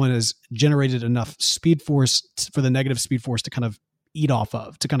when someone has generated enough speed force for the negative speed force to kind of eat off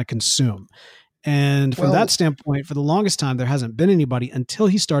of, to kind of consume. And from that standpoint, for the longest time, there hasn't been anybody until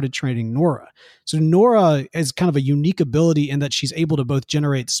he started training Nora. So Nora is kind of a unique ability in that she's able to both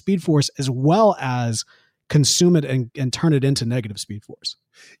generate speed force as well as consume it and turn it into negative speed force.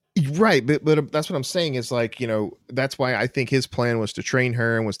 Right. But that's what I'm saying is that's why I think his plan was to train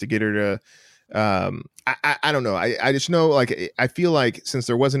her and was to get her to, I don't know. I just know, I feel like since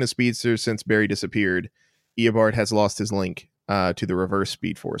there wasn't a speedster since Barry disappeared, Eobard has lost his link to the Reverse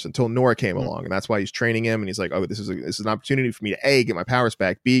Speed Force until Nora came along, and that's why he's training him. And he's like, "Oh, this is an opportunity for me to A, get my powers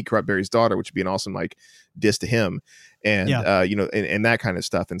back, B, corrupt Barry's daughter, which would be an awesome diss to him, and and that kind of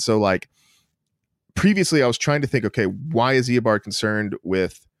stuff." And so previously, I was trying to think, okay, why is Eobard concerned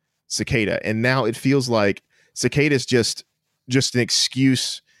with Cicada? And now it feels like Cicada is just an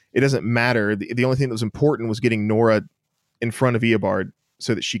excuse. It doesn't matter. The only thing that was important was getting Nora in front of Eobard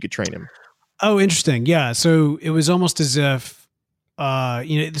so that she could train him. Oh, interesting. Yeah. So it was almost as if,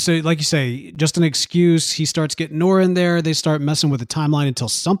 so like you say, just an excuse. He starts getting Nora in there. They start messing with the timeline until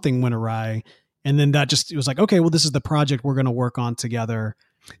something went awry. And then it was like, okay, well, this is the project we're going to work on together.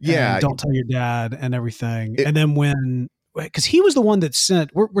 Yeah. Don't tell your dad and everything. And then because he was the one that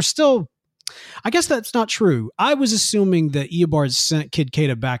sent, we're still, I guess that's not true. I was assuming that Eobard sent Kid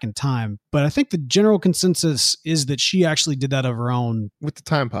Kada back in time, but I think the general consensus is that she actually did that of her own. With the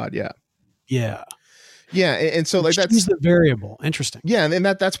time pod. Yeah. Yeah. Yeah. And so that's the variable. Interesting. Yeah. And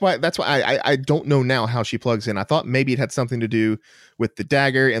that's why I don't know now how she plugs in. I thought maybe it had something to do with the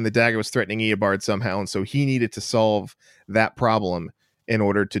dagger, and the dagger was threatening Eobard somehow. And so he needed to solve that problem in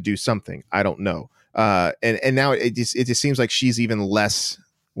order to do something. I don't know. And now it just seems like she's even less.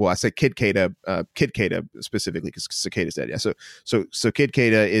 Well, I said Kid Kada specifically because Cicada's dead. Yeah. So Kid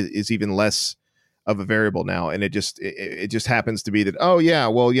Kada is even less of a variable now. And it just happens to be that, oh yeah,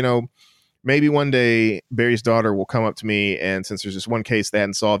 well, maybe one day Barry's daughter will come up to me, and since there's this one case they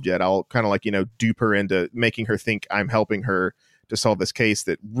hadn't solved yet, I'll kind of dupe her into making her think I'm helping her to solve this case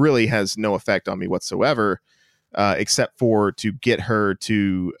that really has no effect on me whatsoever, except for to get her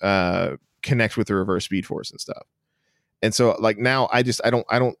to connect with the Reverse Speed Force and stuff. And so like now I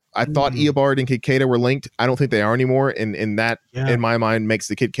thought Eobard and Kid Kada were linked. I don't think they are anymore. And that in my mind makes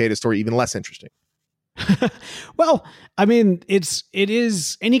the Kid Kada story even less interesting. Well, I mean, it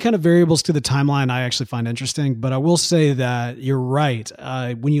is any kind of variables to the timeline I actually find interesting, but I will say that you're right.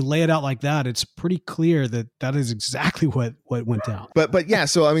 When you lay it out like that, it's pretty clear that is exactly what went down. But yeah,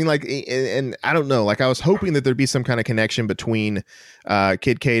 so I mean, like, and I don't know, like I was hoping that there'd be some kind of connection between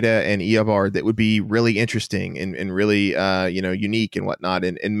Kid Kada and Eobard that would be really interesting and really unique and whatnot,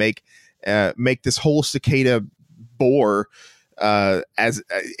 and make this whole cicada bore. As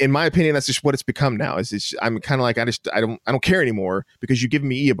in my opinion, that's just what it's become now. I'm kind of like I don't care anymore because you give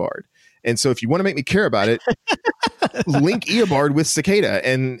me Eobard, and so if you want to make me care about it, link Eobard with Cicada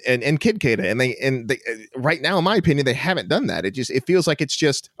and Kid Kada, and they right now, in my opinion, they haven't done that. It feels like it's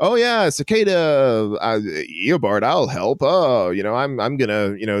just, oh yeah, Cicada, Eobard, I'll help. Oh, I'm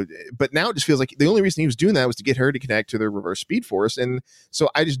gonna, but now it just feels like the only reason he was doing that was to get her to connect to the reverse Speed Force, and so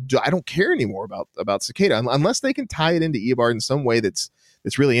I don't care anymore about Cicada unless they can tie it into Eobard in some way that's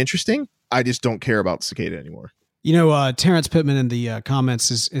really interesting. I just don't care about Cicada anymore. Terrence Pittman in the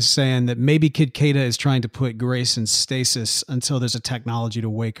comments is saying that maybe Kid Kada is trying to put Grace in stasis until there's a technology to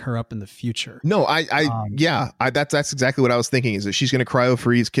wake her up in the future. No, that's exactly what I was thinking, is that she's going to cryo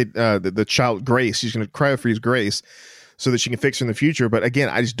freeze the child Grace. She's going to cryo freeze Grace so that she can fix her in the future. But again,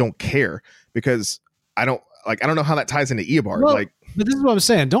 I just don't care because I don't know how that ties into Eobard. Well, but this is what I'm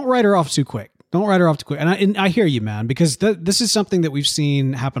saying. Don't write her off too quick. Don't write her off too quick. And I hear you, man, because this is something that we've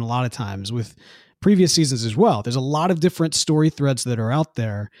seen happen a lot of times with previous seasons as well. There's a lot of different story threads that are out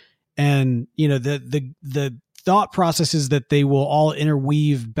there, and the thought process is that they will all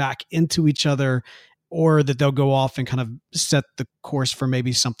interweave back into each other, or that they'll go off and kind of set the course for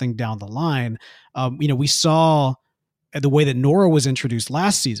maybe something down the line. We saw the way that Nora was introduced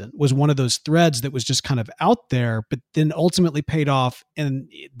last season was one of those threads that was just kind of out there, but then ultimately paid off in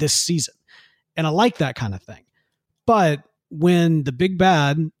this season. And I like that kind of thing. But when the big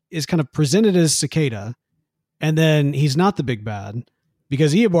bad is kind of presented as Cicada, and then he's not the big bad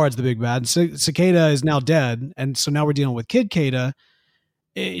because Eobard's the big bad. Cicada is now dead, and so now we're dealing with Kid Kada.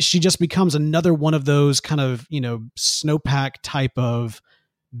 She just becomes another one of those kind of snowpack type of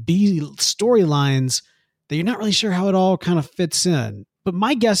B storylines that you're not really sure how it all kind of fits in. But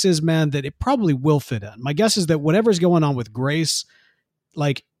my guess is, man, that it probably will fit in. My guess is that whatever's going on with Grace,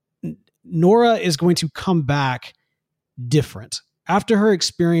 like Nora is going to come back different. After her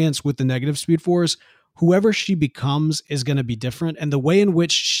experience with the negative Speed Force, whoever she becomes is going to be different. And the way in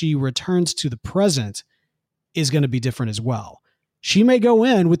which she returns to the present is going to be different as well. She may go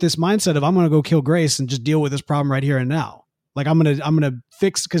in with this mindset of, I'm going to go kill Grace and just deal with this problem right here and now. Like I'm going to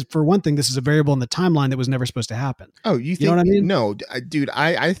fix, because for one thing, this is a variable in the timeline that was never supposed to happen. Oh, you know what I mean? No, dude,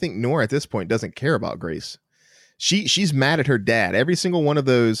 I think Nora at this point doesn't care about Grace. She's mad at her dad. Every single one of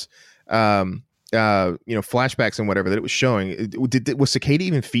those, flashbacks and whatever that it was showing. Was Cicada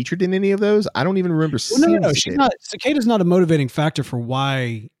even featured in any of those? I don't even remember seeing. No, she's not. Cicada's not a motivating factor for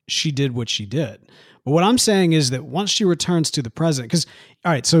why she did what she did. But what I'm saying is that once she returns to the present, because,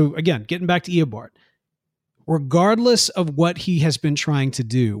 all right, so again, getting back to Eobard, regardless of what he has been trying to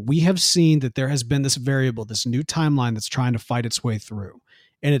do, we have seen that there has been this variable, this new timeline that's trying to fight its way through.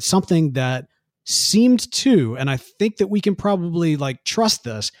 And it's something that seemed to, and I think that we can probably trust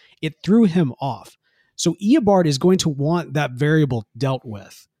this, it threw him off. So Eobard is going to want that variable dealt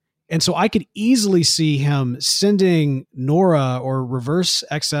with. And so I could easily see him sending Nora or Reverse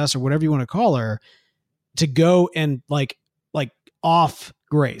XS or whatever you want to call her to go and like off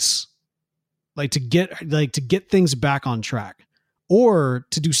Grace, to get things back on track, or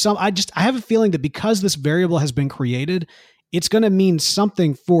to do some. I have a feeling that because this variable has been created, it's going to mean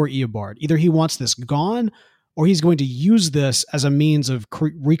something for Eobard. Either he wants this gone, or he's going to use this as a means of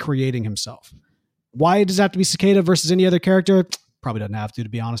recreating himself. Why does it have to be Cicada versus any other character? Probably doesn't have to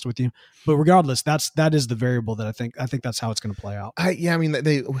be honest with you. But regardless, that is the variable that I think that's how it's going to play out.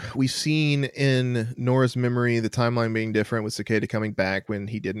 We've seen in Nora's memory the timeline being different with Cicada coming back when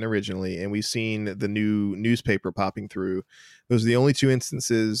he didn't originally, and we've seen the new newspaper popping through. Those are the only two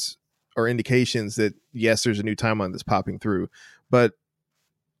instances or indications that yes, there's a new timeline that's popping through. But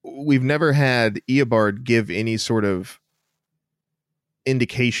we've never had Eobard give any sort of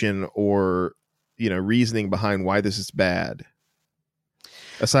indication or reasoning behind why this is bad.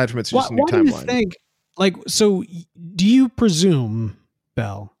 Aside from it's just a new timeline. Do you think, so do you presume,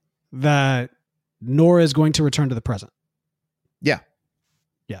 Bell, that Nora is going to return to the present? Yeah.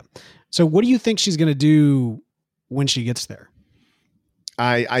 Yeah. So what do you think she's going to do when she gets there?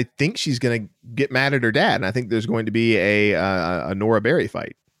 I think she's going to get mad at her dad, and I think there's going to be a Nora Barry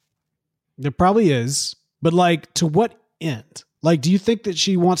fight. There probably is, but to what end? Like, do you think that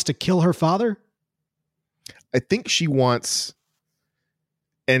she wants to kill her father? I think she wants,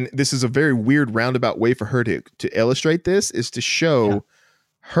 and this is a very weird roundabout way for her to illustrate this, is to show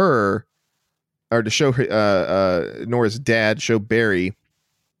her, or to show her, Nora's dad, show Barry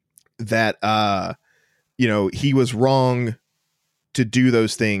that, he was wrong to do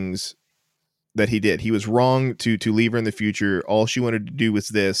those things that he did. He was wrong to leave her in the future. All she wanted to do was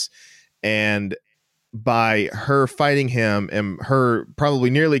this. And by her fighting him and her probably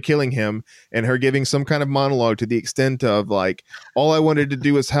nearly killing him and her giving some kind of monologue to the extent of like, all I wanted to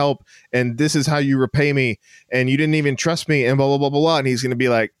do was help, and this is how you repay me, and you didn't even trust me, and blah, blah, blah, blah, blah. And he's going to be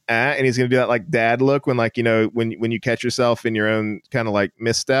like, and he's going to do that like dad look when like, when you catch yourself in your own kind of like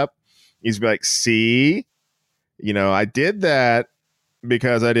misstep, he's be like, see, I did that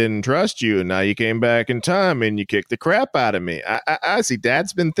because I didn't trust you, and now you came back in time and you kicked the crap out of me. I see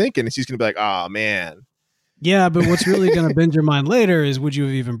dad's been thinking, and she's going to be like, oh man. Yeah, but what's really going to bend your mind later is, would you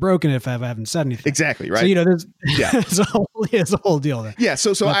have even broken it if I haven't said anything? Exactly, right. So, there's there's a whole deal there. Yeah,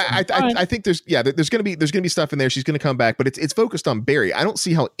 so I think there's going to be stuff in there. She's going to come back, but it's focused on Barry. I don't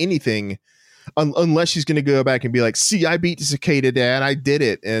see how anything, unless she's going to go back and be like, see, I beat the cicada, Dad. I did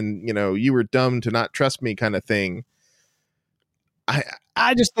it, and you were dumb to not trust me, kind of thing.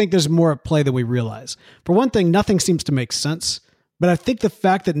 I just think there's more at play than we realize. For one thing, nothing seems to make sense, but I think the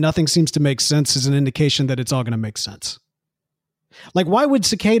fact that nothing seems to make sense is an indication that it's all going to make sense. Like, why would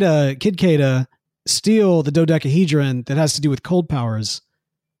Kid Kada steal the dodecahedron that has to do with cold powers?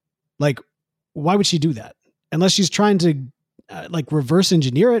 Like, why would she do that? Unless she's trying to reverse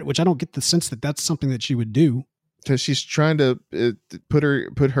engineer it, which I don't get the sense that that's something that she would do. Because she's trying to put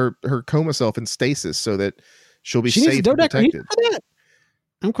her coma self in stasis so that she'll be safe and protected.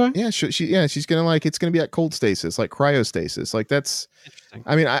 Okay. Yeah, she's gonna it's gonna be at cold stasis, like cryostasis. Like that's,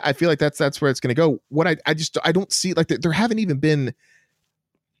 I mean, I feel like that's where it's gonna go. What I don't see, like, there haven't even been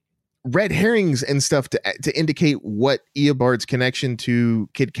red herrings and stuff to indicate what Eobard's connection to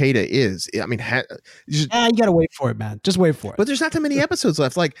Kid Kada is. I mean, you gotta wait for it, man. Just wait for it. But there's not that many episodes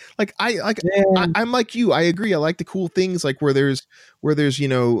left. I'm like you. I agree. I like the cool things like where there's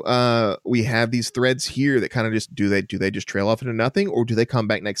we have these threads here that kind of just do they just trail off into nothing, or do they come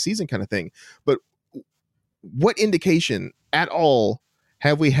back next season kind of thing. But what indication at all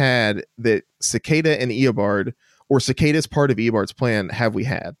have we had that Cicada and Eobard, or Cicada's part of Eobard's plan, have we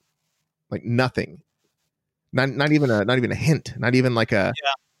had? Like nothing, not even a hint, not even like a.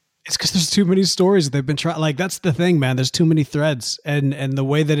 Yeah. It's because there's too many stories they've been trying. Like, that's the thing, man. There's too many threads, and the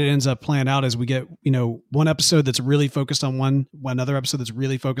way that it ends up playing out is we get one episode that's really focused on one other episode that's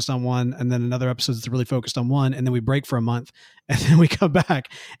really focused on one, and then another episode that's really focused on one, and then we break for a month, and then we come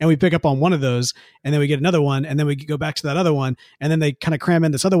back and we pick up on one of those, and then we get another one, and then we go back to that other one, and then they kind of cram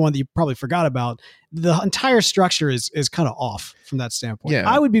in this other one that you probably forgot about. The entire structure is kind of off from that standpoint. Yeah.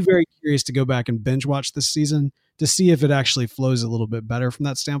 I would be very curious to go back and binge watch this season to see if it actually flows a little bit better from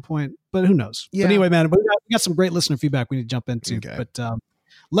that standpoint, but who knows? Yeah. But anyway, man, we got some great listener feedback we need to jump into. Okay. But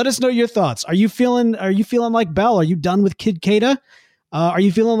let us know your thoughts. Are you feeling like Belle? Are you done with Kid Kada? Are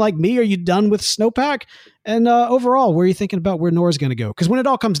you feeling like me? Are you done with Snowpack? And overall, where are you thinking about where Nora's going to go? Because when it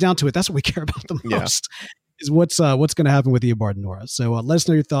all comes down to it, that's what we care about the most. Is what's going to happen with Eobard and Nora. So let us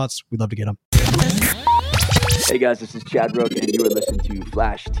know your thoughts. We'd love to get them. Hey guys, this is Chad Rook, and you are listening to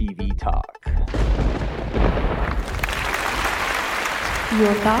Flash TV Talk.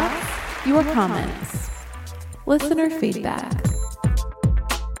 Your thoughts, your comments, listener feedback.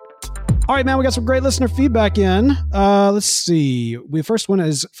 All right, man, we got some great listener feedback in. Let's see. The first one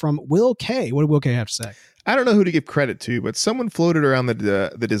is from Will K. What did Will K have to say? I don't know who to give credit to, but someone floated around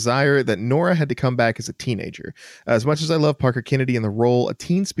the desire that Nora had to come back as a teenager. As much as I love Parker Kennedy in the role, a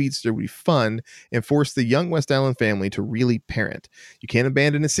teen speedster would be fun and force the young West Island family to really parent. You can't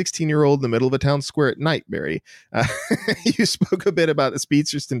abandon a 16-year-old in the middle of a town square at night, Barry. You spoke a bit about the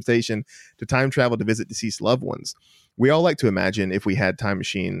speedster's temptation to time travel to visit deceased loved ones. We all like to imagine if we had a time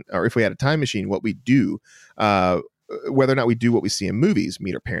machine, what we'd do. Whether or not we do what we see in movies,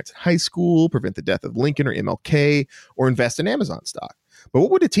 meet our parents in high school, prevent the death of Lincoln or MLK, or invest in Amazon stock. But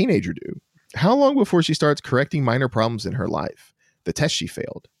what would a teenager do? How long before she starts correcting minor problems in her life? The test she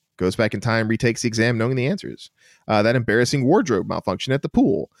failed. Goes back in time, retakes the exam knowing the answers. That embarrassing wardrobe malfunction at the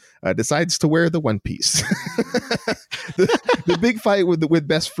pool. Decides to wear the one piece. the big fight with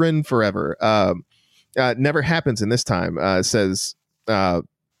best friend forever. Never happens in this time, says...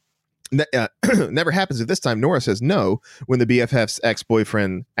 never happens if this time Nora says no when the BFF's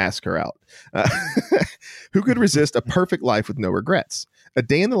ex-boyfriend asks her out. Who could resist a perfect life with no regrets? A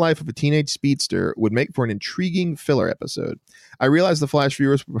day in the life of a teenage speedster would make for an intriguing filler episode. I realize the Flash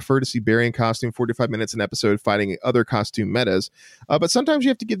viewers would prefer to see Barry in costume 45 minutes an episode fighting other costume metas, but sometimes you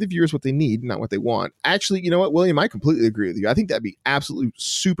have to give the viewers what they need, not what they want. Actually, you know what, William, I completely agree with you. I think that'd be absolutely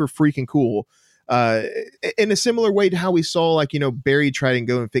super freaking cool. In a similar way to how we saw, like, you know, Barry try and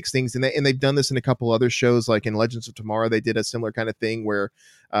go and fix things, and they've done this in a couple other shows, like in Legends of Tomorrow, they did a similar kind of thing where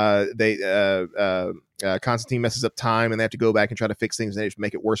Constantine messes up time and they have to go back and try to fix things, and they just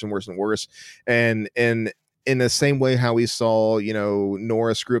make it worse and worse and worse. And in the same way how we saw, you know,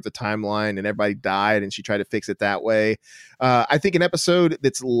 Nora screw up the timeline and everybody died and she tried to fix it that way. I think an episode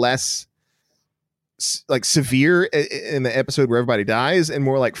that's less like severe in the episode where everybody dies and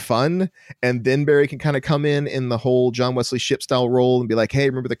more like fun, and then Barry can kind of come in the whole John Wesley Shipp style role and be like, hey,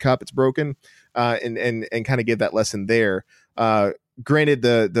 remember the cup, it's broken, and kind of give that lesson there. Granted,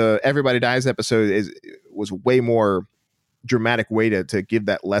 the everybody dies episode was way more dramatic way to give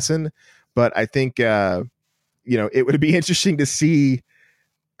that lesson, but I think you know, it would be interesting to see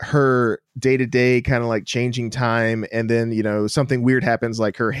her day-to-day kind of like changing time, and then, you know, something weird happens,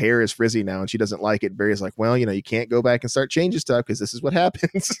 like her hair is frizzy now and she doesn't like it. Barry's like, well, you know, you can't go back and start changing stuff because this is what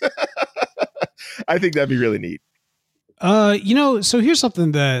happens. I think that'd be really neat. You know, so here's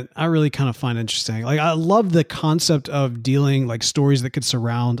something that I really kind of find interesting. Like, I love the concept of dealing like stories that could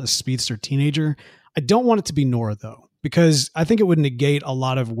surround a speedster teenager. I don't want it to be Nora though, because I think it would negate a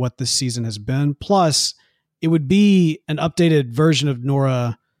lot of what this season has been. Plus, it would be an updated version of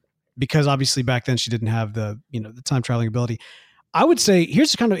Nora, because obviously back then she didn't have the, you know, the time traveling ability. I would say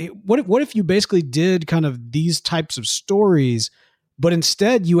here's kind of what if you basically did kind of these types of stories, but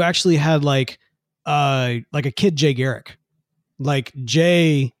instead you actually had like a kid Jay Garrick, like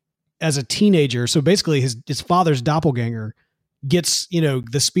Jay as a teenager. So basically his father's doppelganger gets, you know,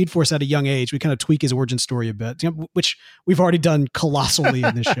 the Speed Force at a young age. We kind of tweak his origin story a bit, which we've already done colossally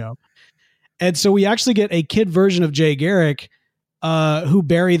in this show. And so we actually get a kid version of Jay Garrick, who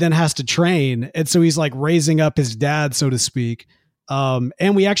Barry then has to train. And so he's like raising up his dad, so to speak.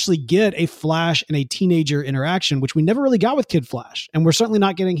 And we actually get a Flash and a teenager interaction, which we never really got with Kid Flash. And we're certainly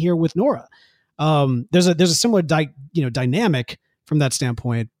not getting here with Nora. There's a similar dynamic from that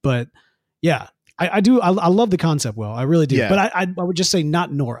standpoint, but yeah, I love the concept. Will, I really do. Yeah. But I would just say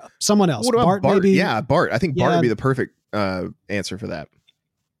not Nora, someone else. What about Bart? Maybe? Yeah, Bart. I think Bart would be the perfect answer for that.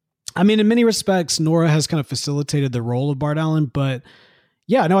 I mean, in many respects, Nora has kind of facilitated the role of Bart Allen, but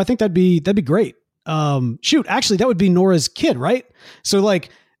yeah, no, I think that'd be great. Actually, that would be Nora's kid, right? So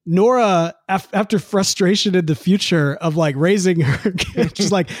like Nora, after frustration in the future of like raising her kid,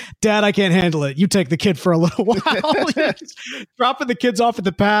 she's like, Dad, I can't handle it. You take the kid for a little while. Dropping the kids off at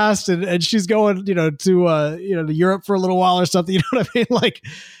the past, and she's going, you know, to Europe for a little while or something. You know what I mean? Like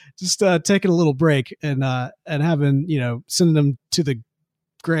just taking a little break and having, you know, sending them to the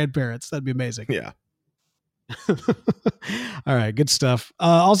grandparents. That'd be amazing. Yeah. All right, good stuff.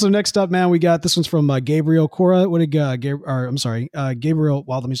 Also, next up, man, we got this one's from Gabriel Cora. What did Gabriel?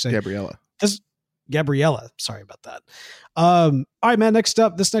 Well, let me say Gabriella. Gabriella. Sorry about that. All right, man. Next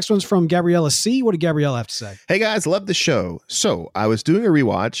up, this next one's from Gabriella C. What did Gabriella have to say? Hey guys, love the show. So I was doing a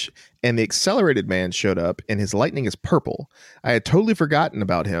rewatch, and the Accelerated Man showed up, and his lightning is purple. I had totally forgotten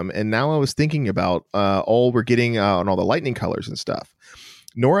about him, and now I was thinking about all we're getting on all the lightning colors and stuff.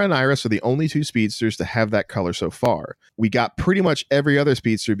 Nora and Iris are the only two speedsters to have that color so far. We got pretty much every other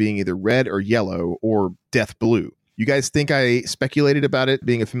speedster being either red or yellow or death blue. You guys think I speculated about it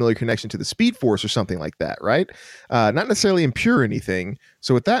being a familiar connection to the Speed Force or something like that, right? Not necessarily impure or anything.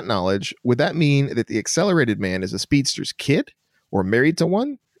 So with that knowledge, would that mean that the Accelerated Man is a speedster's kid or married to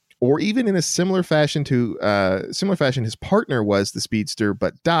one? Or even in a similar fashion, his partner was the speedster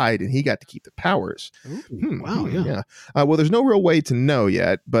but died, and he got to keep the powers. Wow, yeah. Well, there's no real way to know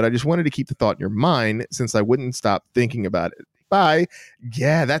yet, but I just wanted to keep the thought in your mind since I wouldn't stop thinking about it. Bye.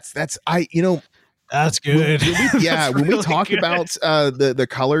 Yeah, that's good. When we talk about the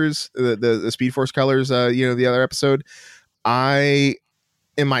colors, the Speed Force colors, the other episode,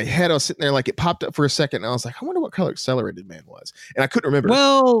 in my head, I was sitting there, like it popped up for a second, and I was like, I wonder what color Accelerated Man was. And I couldn't remember.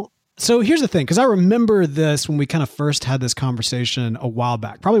 Well, so here's the thing, because I remember this when we kind of first had this conversation a while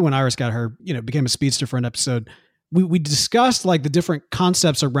back, probably when Iris got her, became a speedster for an episode. We discussed like the different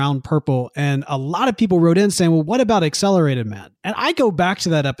concepts around purple, and a lot of people wrote in saying, well, what about Accelerated Man? And I go back to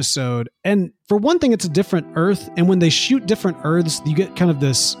that episode, and for one thing, it's a different Earth, and when they shoot different Earths, you get kind of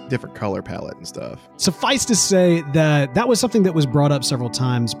this different color palette and stuff. Suffice to say that was something that was brought up several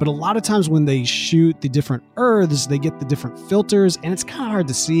times, but a lot of times when they shoot the different Earths, they get the different filters, and it's kind of hard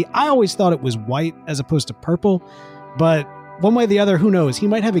to see. I always thought it was white as opposed to purple, but one way or the other, who knows? He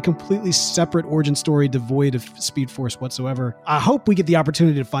might have a completely separate origin story devoid of Speed Force whatsoever. I hope we get the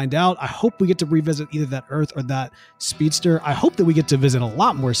opportunity to find out. I hope we get to revisit either that Earth or that Speedster. I hope that we get to visit a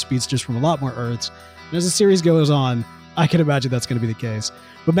lot more Speedsters from a lot more Earths. And as the series goes on, I can imagine that's going to be the case.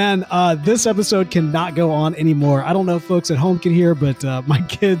 But man, this episode cannot go on anymore. I don't know if folks at home can hear, but my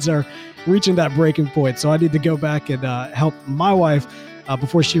kids are reaching that breaking point. So I need to go back and help my wife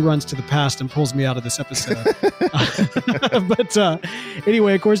before she runs to the past and pulls me out of this episode. But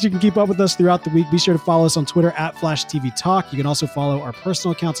anyway, of course, you can keep up with us throughout the week. Be sure to follow us on Twitter at Flash TV Talk. You can also follow our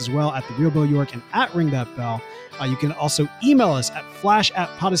personal accounts as well at The Real Bill York and at Ring That Bell. You can also email us at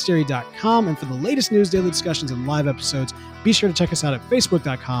flash@podastery.com. And for the latest news, daily discussions, and live episodes, be sure to check us out at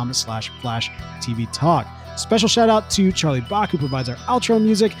facebook.com/Flash TV Talk. Special shout out to Charlie Bach, who provides our outro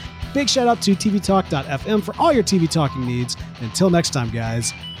music. Big shout out to tvtalk.fm for all your TV talking needs. And until next time,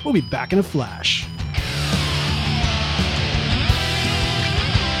 guys, we'll be back in a flash.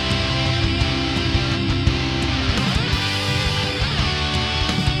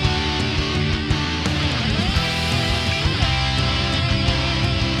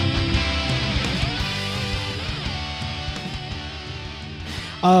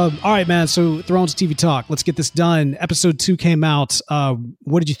 All right, man. So Thrones TV Talk. Let's get this done. Episode 2 came out.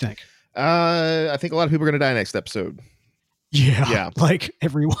 What did you think? I think a lot of people are going to die next episode. Yeah. Like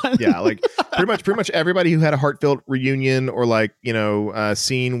everyone. Yeah. Like pretty much everybody who had a heartfelt reunion or like,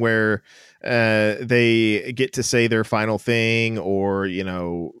 scene where they get to say their final thing or,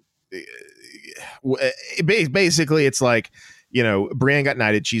 basically it's like, Brienne got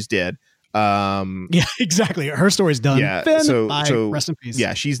knighted. She's dead. Yeah, exactly. Her story's done. Yeah. Finn, so rest in peace.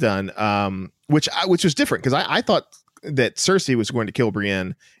 Yeah, she's done. Which was different because I thought that Cersei was going to kill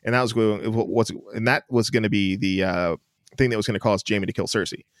Brienne, and that was going to be the thing that was going to cause Jaime to kill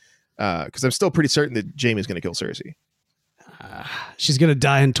Cersei. Because I'm still pretty certain that Jaime's going to kill Cersei. She's going to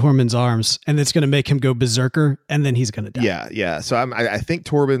die in Tormund's arms, and it's going to make him go berserker, and then he's going to die. Yeah. So I think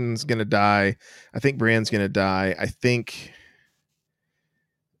Tormund's going to die. I think Brienne's going to die. I think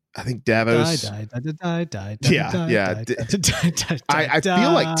Davos. Die. Yeah. I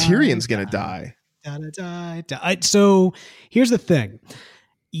feel like Tyrion's going to die. So here's the thing.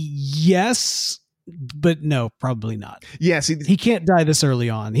 Yes, but no, probably not. Yeah, see, he can't die this early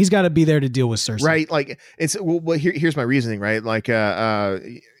on. He's got to be there to deal with Cersei. Right. Like here's my reasoning, right? Like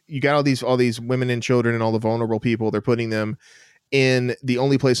you got all these women and children and all the vulnerable people. They're putting them in the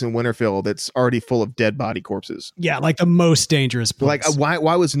only place in Winterfell that's already full of dead body corpses. Yeah, like the most dangerous place. Like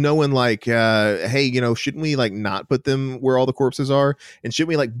why was no one like, hey, shouldn't we like not put them where all the corpses are? And shouldn't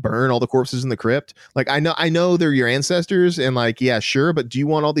we like burn all the corpses in the crypt? Like I know they're your ancestors and like, yeah, sure, but do you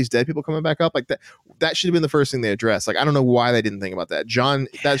want all these dead people coming back up? Like that should have been the first thing they addressed. Like I don't know why they didn't think about that. Jon,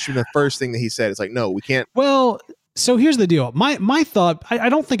 that should have been the first thing that he said. It's like, no, we can't. Well, so here's the deal. My thought, I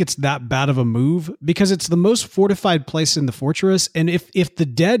don't think it's that bad of a move because it's the most fortified place in the fortress. And if the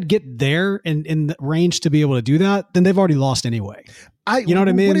dead get there and in the range to be able to do that, then they've already lost anyway. You know what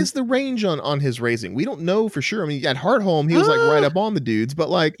I mean? What is the range on his raising? We don't know for sure. I mean, at Hardhome, he was like right up on the dudes, but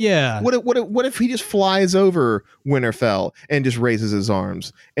like, yeah. What if he just flies over Winterfell and just raises his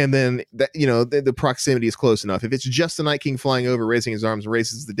arms, and then that the proximity is close enough? If it's just the Night King flying over, raising his arms,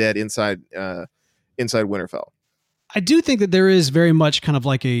 raises the dead inside Winterfell. I do think that there is very much kind of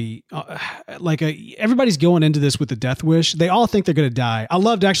like everybody's going into this with the death wish. They all think they're going to die. I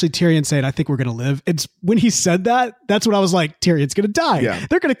loved actually Tyrion saying, I think we're going to live. It's when he said that, that's when I was like, Tyrion's going to die. Yeah.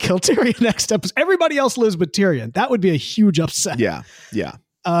 They're going to kill Tyrion next episode. Everybody else lives but Tyrion. That would be a huge upset. Yeah.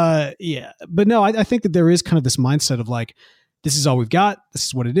 But no, I think that there is kind of this mindset of like, this is all we've got. This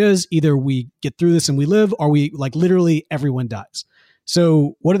is what it is. Either we get through this and we live, or we like literally everyone dies.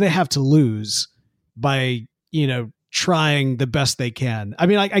 So what do they have to lose by, trying the best they can? I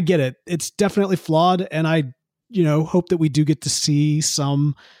mean, I get it. It's definitely flawed. And I, hope that we do get to see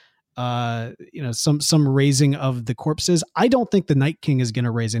some raising of the corpses. I don't think the Night King is going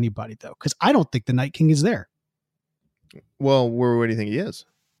to raise anybody though. Cause I don't think the Night King is there. Well, where do you think he is?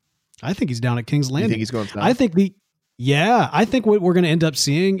 I think he's down at King's Landing. You think he's going down? I think what we're going to end up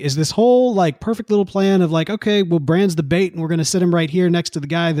seeing is this whole like perfect little plan of like, okay, well, Bran's the bait and we're going to sit him right here next to the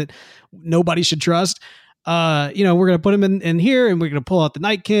guy that nobody should trust. We're going to put him in here and we're going to pull out the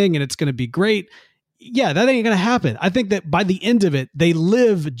Night King and it's going to be great. Yeah, that ain't going to happen. I think that by the end of it, they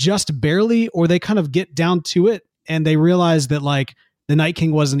live just barely, or they kind of get down to it and they realize that like the Night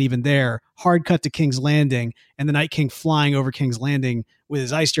King wasn't even there. Hard cut to King's Landing and the Night King flying over King's Landing with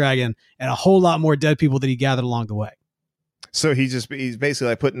his ice dragon and a whole lot more dead people that he gathered along the way. So he's basically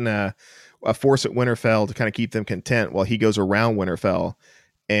like putting a force at Winterfell to kind of keep them content while he goes around Winterfell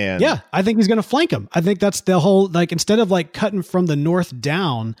And Yeah, I think he's going to flank him. I think that's the whole, like, instead of like cutting from the north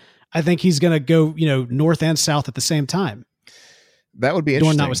down, I think he's going to go, north and south at the same time. that would be Dorne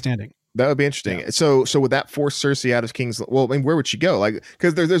interesting. notwithstanding. That would be interesting. Yeah. So would that force Cersei out of King's? Well, I mean, where would she go? Like,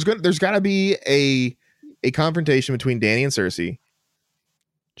 because there's got to be a confrontation between Dany and Cersei.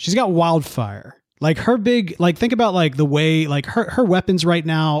 She's got wildfire. Like her big, like think about like the way like her weapons right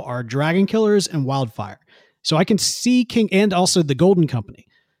now are dragon killers and wildfire. So I can see King and also the Golden Company.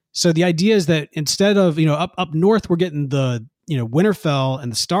 So the idea is that instead of, up north, we're getting the, Winterfell and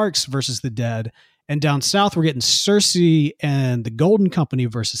the Starks versus the dead. And down south, we're getting Cersei and the Golden Company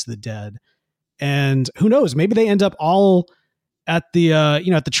versus the dead. And who knows, maybe they end up all at the,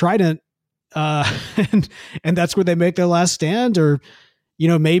 at the Trident. And that's where they make their last stand. Or,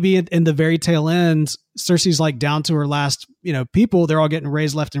 maybe in the very tail end, Cersei's like down to her last, people, they're all getting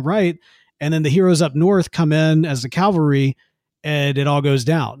raised left and right. And then the heroes up north come in as the cavalry and it all goes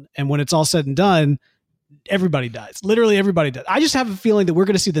down. And when it's all said and done, everybody dies. Literally everybody dies. I just have a feeling that we're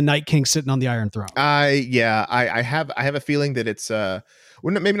going to see the Night King sitting on the Iron Throne. I have a feeling that it's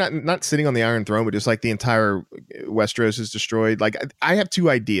maybe not sitting on the Iron Throne, but just like the entire Westeros is destroyed. Like I have two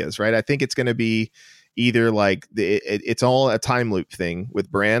ideas, right? I think it's going to be either like it's all a time loop thing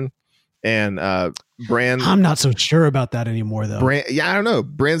with Bran and Bran. I'm not so sure about that anymore though. Bran, I don't know.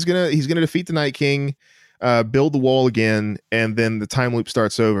 He's gonna defeat the Night King, build the wall again, and then the time loop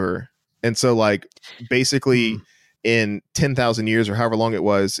starts over. And so, like, basically, in 10,000 years or however long it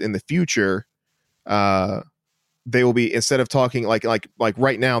was in the future, they will be, instead of talking like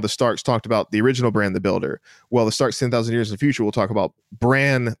right now, the Starks talked about the original Bran the Builder. Well, the Starks 10,000 years in the future will talk about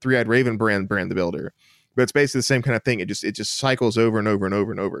Bran, Three-Eyed Raven, Bran the Builder. But it's basically the same kind of thing. It just cycles over and over and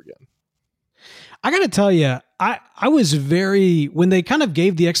over and over again. I got to tell you, I was when they kind of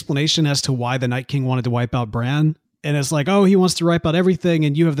gave the explanation as to why the Night King wanted to wipe out Bran. And it's like, oh, he wants to wipe out everything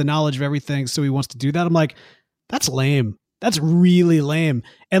and you have the knowledge of everything. So he wants to do that. I'm like, that's lame. That's really lame.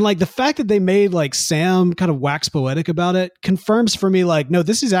 And like the fact that they made like Sam kind of wax poetic about it confirms for me, like, no,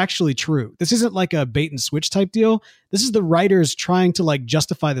 this is actually true. This isn't like a bait and switch type deal. This is the writers trying to like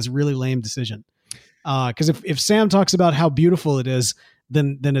justify this really lame decision. Cause if Sam talks about how beautiful it is,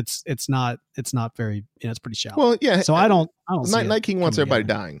 then it's not very, it's pretty shallow. Well, yeah. So I don't Night King wants everybody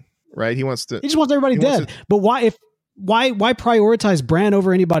dying, right? He just wants everybody dead. But why prioritize Bran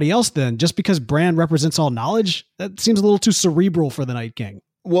over anybody else then? Just because Bran represents all knowledge? That seems a little too cerebral for the Night King.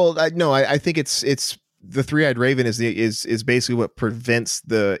 Well, I think it's the Three-Eyed Raven is basically what prevents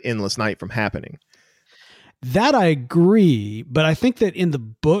the Endless Night from happening. That I agree, but I think that in the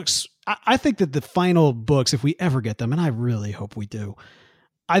books, I think that the final books, if we ever get them, and I really hope we do,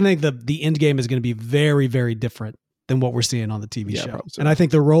 I think the end game is going to be very, very different than what we're seeing on the TV show. So. And I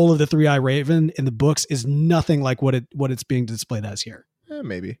think the role of the Three-Eyed Raven in the books is nothing like what it's being displayed as here.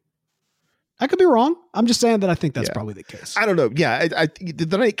 Maybe. I could be wrong. I'm just saying that I think that's probably the case. I don't know. Yeah,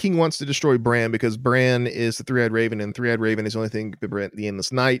 the Night King wants to destroy Bran because Bran is the Three-Eyed Raven, and Three-Eyed Raven is the only thing to prevent the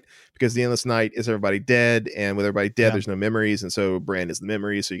Endless Night, because the Endless Night is everybody dead, and with everybody dead, there's no memories, and so Bran is the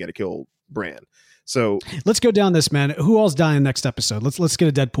memory, so you got to kill Bran. So let's go down this, man. Who all's dying next episode? Let's get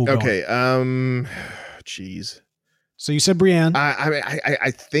a Deadpool going. Okay. Jeez. So you said Brienne.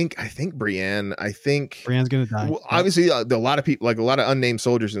 I think Brienne. I think Brienne's gonna die. Well, obviously, a lot of people, like a lot of unnamed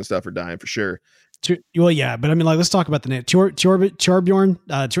soldiers and stuff, are dying for sure. Well, yeah, but I mean, like, let's talk about the name. Torbjorn.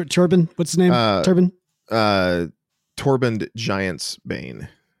 Torben. What's his name? Torben. Tormund Giantsbane.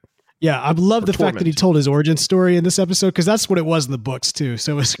 Yeah, I love the fact that he told his origin story in this episode, because that's what it was in the books too.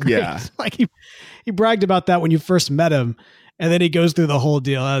 So it was great. Yeah. Like he bragged about that when you first met him. And then he goes through the whole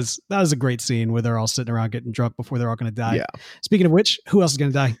deal. That was a great scene where they're all sitting around getting drunk before they're all going to die. Yeah. Speaking of which, who else is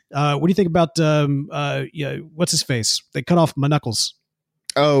going to die? What do you think about what's his face? They cut off my knuckles.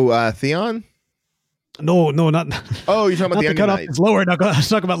 Oh, Theon? No, not. Oh, you're talking about the cut off his lower knuckle. I was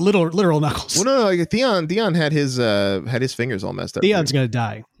talking about literal knuckles. Well, no, like Theon had his fingers all messed up. Theon's going to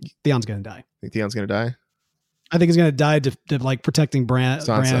die. Theon's going to die. Think Theon's going to die? I think he's going to die to like protecting Bran,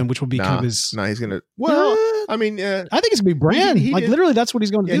 which will be kind of his. No, he's going to. Well, I mean, I think it's going to be Bran. Literally, that's what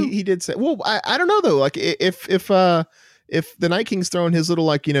he's going to do. He did say. Well, I don't know though. Like if the Night King's throwing his little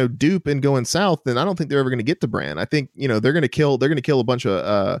dupe and going south, then I don't think they're ever going to get to Bran. I think they're going to kill a bunch of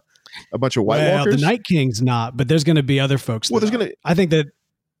White Walkers. The Night King's not, but there's going to be other folks. Well, there's going to. I think that.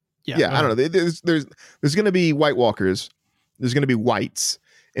 Yeah, I don't know. There's going to be White Walkers. There's going to be Whites,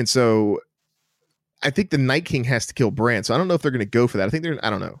 and so. I think the Night King has to kill Bran, so I don't know if they're going to go for that. I think I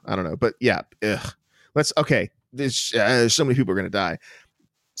don't know, but yeah, okay. There's so many people are going to die.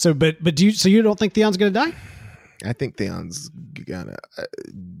 So, but you don't think Theon's going to die? I think Theon's gonna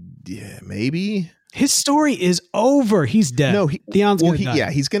Yeah, maybe. His story is over. He's dead. No, Theon's gonna die.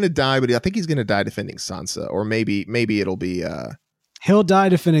 Yeah, he's gonna die, but I think he's gonna die defending Sansa, or maybe it'll be. He'll die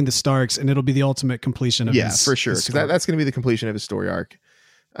defending the Starks, and it'll be the ultimate completion of his. For sure, because that's gonna be the completion of his story arc.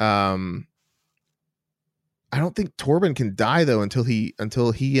 I don't think Torben can die though until he and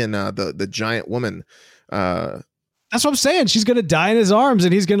the giant woman. That's what I'm saying. She's gonna die in his arms,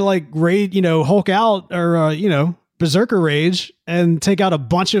 and he's gonna like raid, Hulk out or Berserker rage and take out a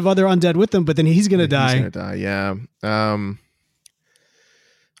bunch of other undead with him. But then he's gonna die. He's gonna die. Yeah.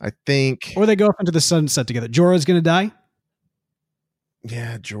 I think. Or they go up into the sunset together. Jorah's gonna die.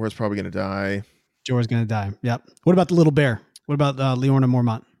 Yeah, Jorah's probably gonna die. Jorah's gonna die. Yep. What about the little bear? What about Lyanna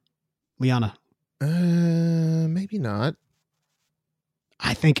Mormont? Lyanna. Maybe not.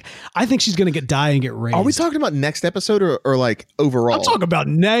 I think she's gonna die and get raised. Are we talking about next episode or like overall? I'm talking about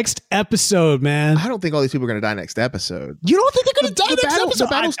next episode, man. I don't think all these people are gonna die next episode. You don't think they're gonna die next episode? The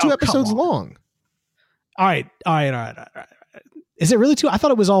battle's 2 episodes long. All right. Is it really 2? I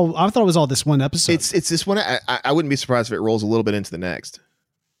thought it was all this one episode. It's this one. I wouldn't be surprised if it rolls a little bit into the next.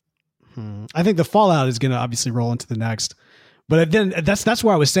 I think the fallout is going to obviously roll into the next, but then that's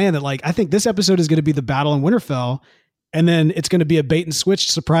why I was saying that, like, I think this episode is going to be the battle in Winterfell, and then it's going to be a bait and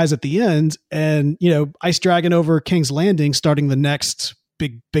switch surprise at the end, and Ice Dragon over King's Landing, starting the next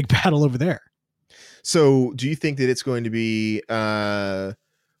big battle over there. So, do you think that it's going to be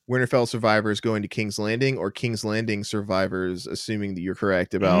Winterfell survivors going to King's Landing, or King's Landing survivors, assuming that you're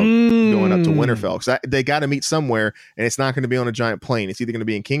correct about going up to Winterfell? Because they got to meet somewhere, and it's not going to be on a giant plane. It's either going to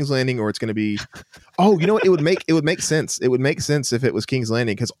be in King's Landing, or it's going to be. Oh, you know what? It would make sense. It would make sense if it was King's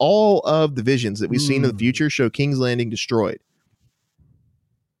Landing, because all of the visions that we've seen in the future show King's Landing destroyed.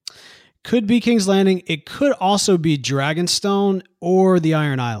 Could be King's Landing. It could also be Dragonstone or the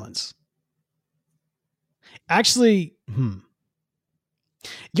Iron Islands. Actually,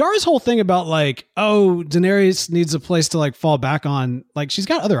 Yara's whole thing about like, oh, Daenerys needs a place to like fall back on. Like, she's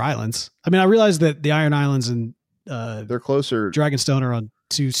got other islands. I mean, I realize that the Iron Islands and they're closer. Dragonstone are on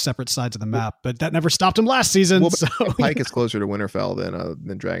 2 separate sides of the map, but that never stopped him last season. Well, so Pike is closer to Winterfell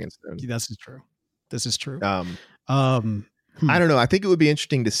than Dragonstone. This is true. I don't know. I think it would be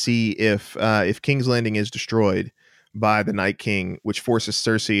interesting to see if King's Landing is destroyed by the Night King, which forces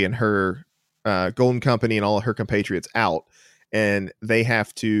Cersei and her Golden Company and all of her compatriots out. And they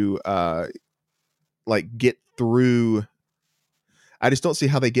have to like get through. I just don't see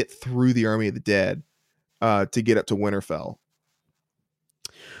how they get through the Army of the Dead to get up to Winterfell.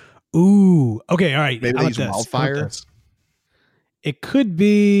 Ooh, okay, all right. Maybe they use wildfire. It could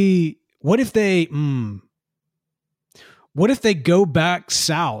be. What if they go back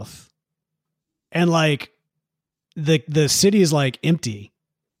south and like the city is like empty,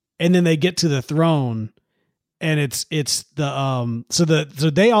 and then they get to the throne. And it's the so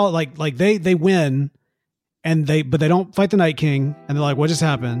they all like they win, but they don't fight the Night King, and they're like, what just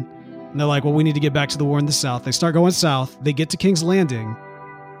happened? And they're like, well, we need to get back to the war in the south. They start going south. They get to King's Landing,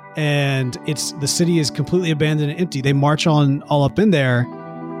 and the city is completely abandoned and empty. They march on all up in there,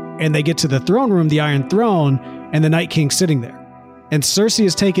 and they get to the throne room, the Iron Throne, and the Night King's sitting there. And Cersei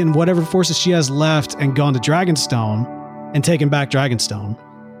has taken whatever forces she has left and gone to Dragonstone and taken back Dragonstone,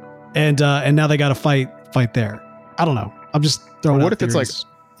 and now they got to fight there. I don't know. I'm just throwing. What out if theories. it's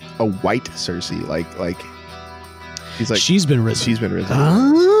like a white Cersei? Like she's been risen. She's been risen.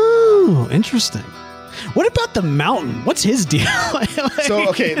 Oh, interesting. What about the Mountain? What's his deal? So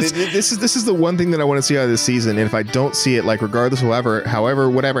okay, this is the one thing that I want to see out of this season. And if I don't see it, like regardless,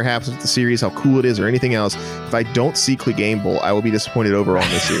 whatever happens with the series, how cool it is, or anything else, if I don't see Clegane Bowl, I will be disappointed overall in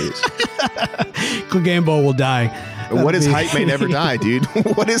this series. Clegane Bowl will die. What is hype may never die, dude.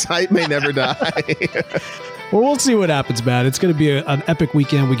 What is hype may never die. Well, we'll see what happens, man. It's going to be an epic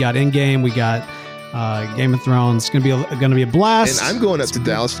weekend. We got Endgame. We got Game of Thrones. It's going to be a blast. And I'm going up to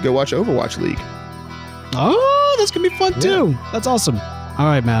Dallas to go watch Overwatch League. Oh, that's going to be fun too. That's awesome. All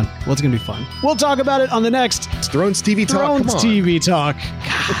right, man. Well, it's going to be fun. We'll talk about it on the next Thrones TV Talk. Thrones TV Talk.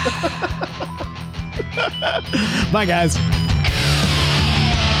 Bye, guys.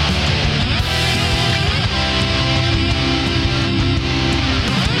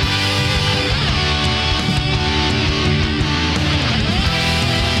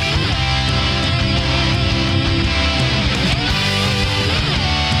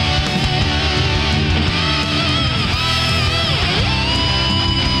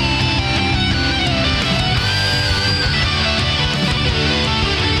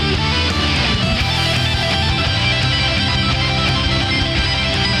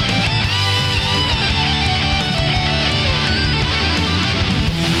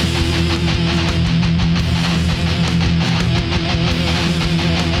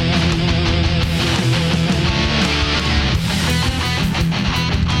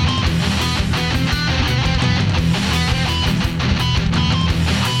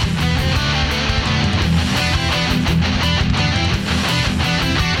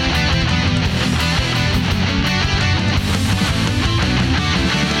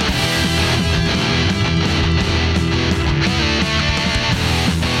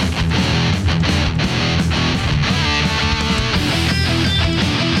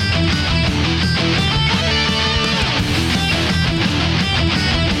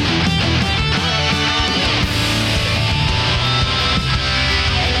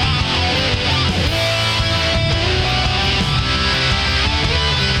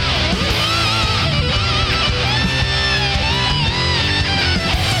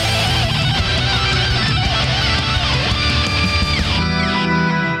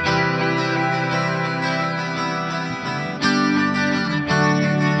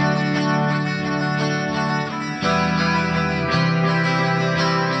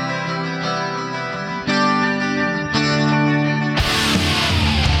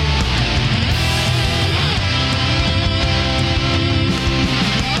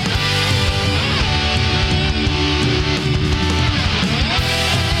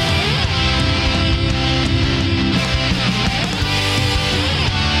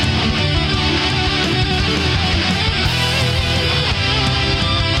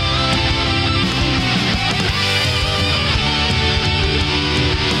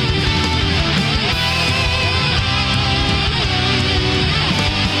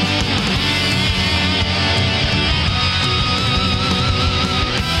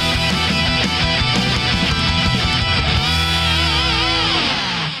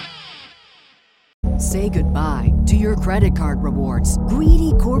 Say goodbye to your credit card rewards.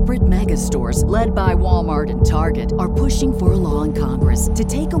 Greedy corporate mega stores, led by Walmart and Target, are pushing for a law in Congress to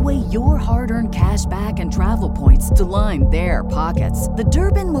take away your hard-earned cash back and travel points to line their pockets. The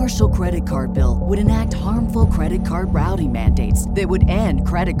Durbin-Marshall credit card bill would enact harmful credit card routing mandates that would end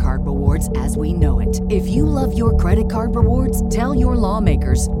credit card rewards as we know it. If you love your credit card rewards, tell your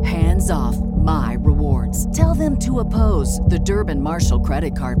lawmakers, hands off my rewards. Tell them to oppose the Durbin-Marshall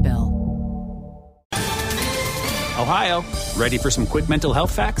credit card bill. Ohio, ready for some quick mental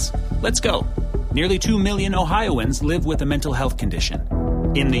health facts? Let's go. Nearly 2 million Ohioans live with a mental health condition.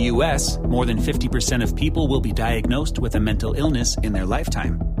 In the U.S., more than 50% of people will be diagnosed with a mental illness in their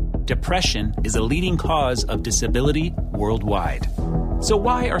lifetime. Depression is a leading cause of disability worldwide. So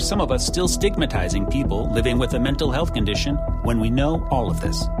why are some of us still stigmatizing people living with a mental health condition when we know all of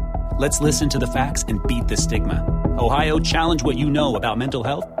this? Let's listen to the facts and beat the stigma. Ohio, challenge what you know about mental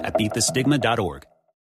health at beatthestigma.org.